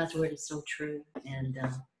 But God's word is so true. And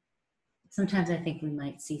sometimes I think we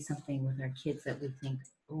might see something with our kids that we think,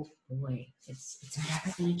 oh boy, it's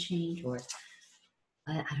never going to change, or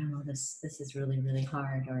I don't know, this is really, really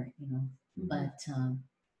hard, or, you know. But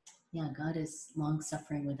God is long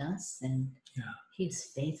suffering with us, and He is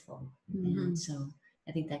faithful. And so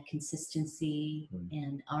I think that consistency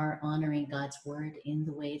and our honoring God's word in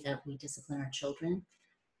the way that we discipline our children,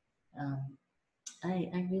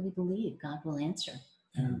 I really believe God will answer.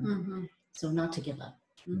 So not to give up.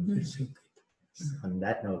 On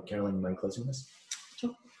that note, Carolyn, you mind closing this?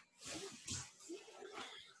 Sure.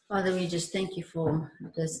 Father, we just thank you for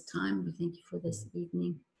this time. We thank you for this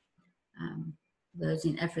evening. Those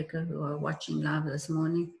in Africa who are watching live this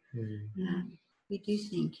morning, we do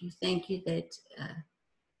thank you. Thank you that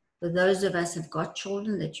for those of us who have got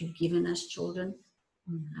children, that you've given us children,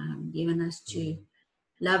 given us to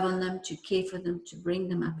love on them, to care for them, to bring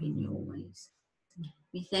them up in your ways.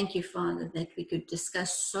 We thank you, Father, that we could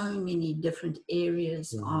discuss so many different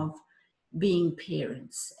areas of being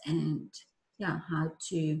parents, and how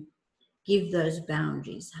to give those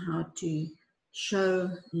boundaries, how to show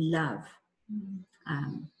love,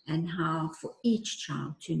 and how for each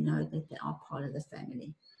child to know that they are part of the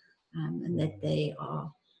family, and that they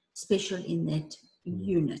are special in that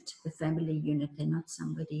unit, the family unit. They're not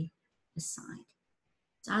somebody aside.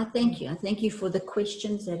 So I thank you. I thank you for the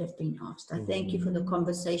questions that have been asked. I thank you for the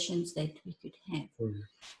conversations that we could have,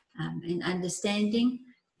 and understanding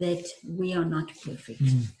that we are not perfect.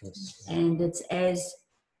 And it's as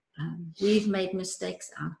we've made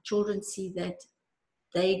mistakes, our children see that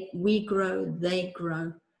we grow, they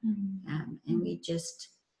grow, and we just,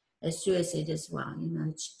 as Shua said as well,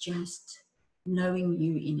 it's just knowing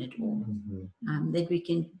you in it all, that we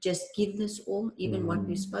can just give this all, even what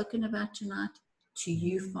we've spoken about tonight, to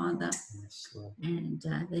you, Father, and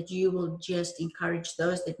that you will just encourage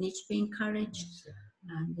those that need to be encouraged,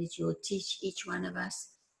 that you will teach each one of us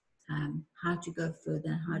how to go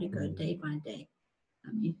further, how to go day by day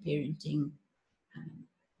in parenting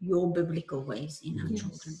your biblical ways in our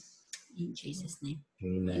children. In Jesus' name.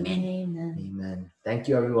 Amen. Amen. Amen. Thank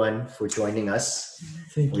you, everyone, for joining us.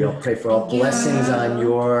 Thank We'll you. pray for all Thank you. blessings on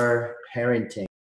your parenting.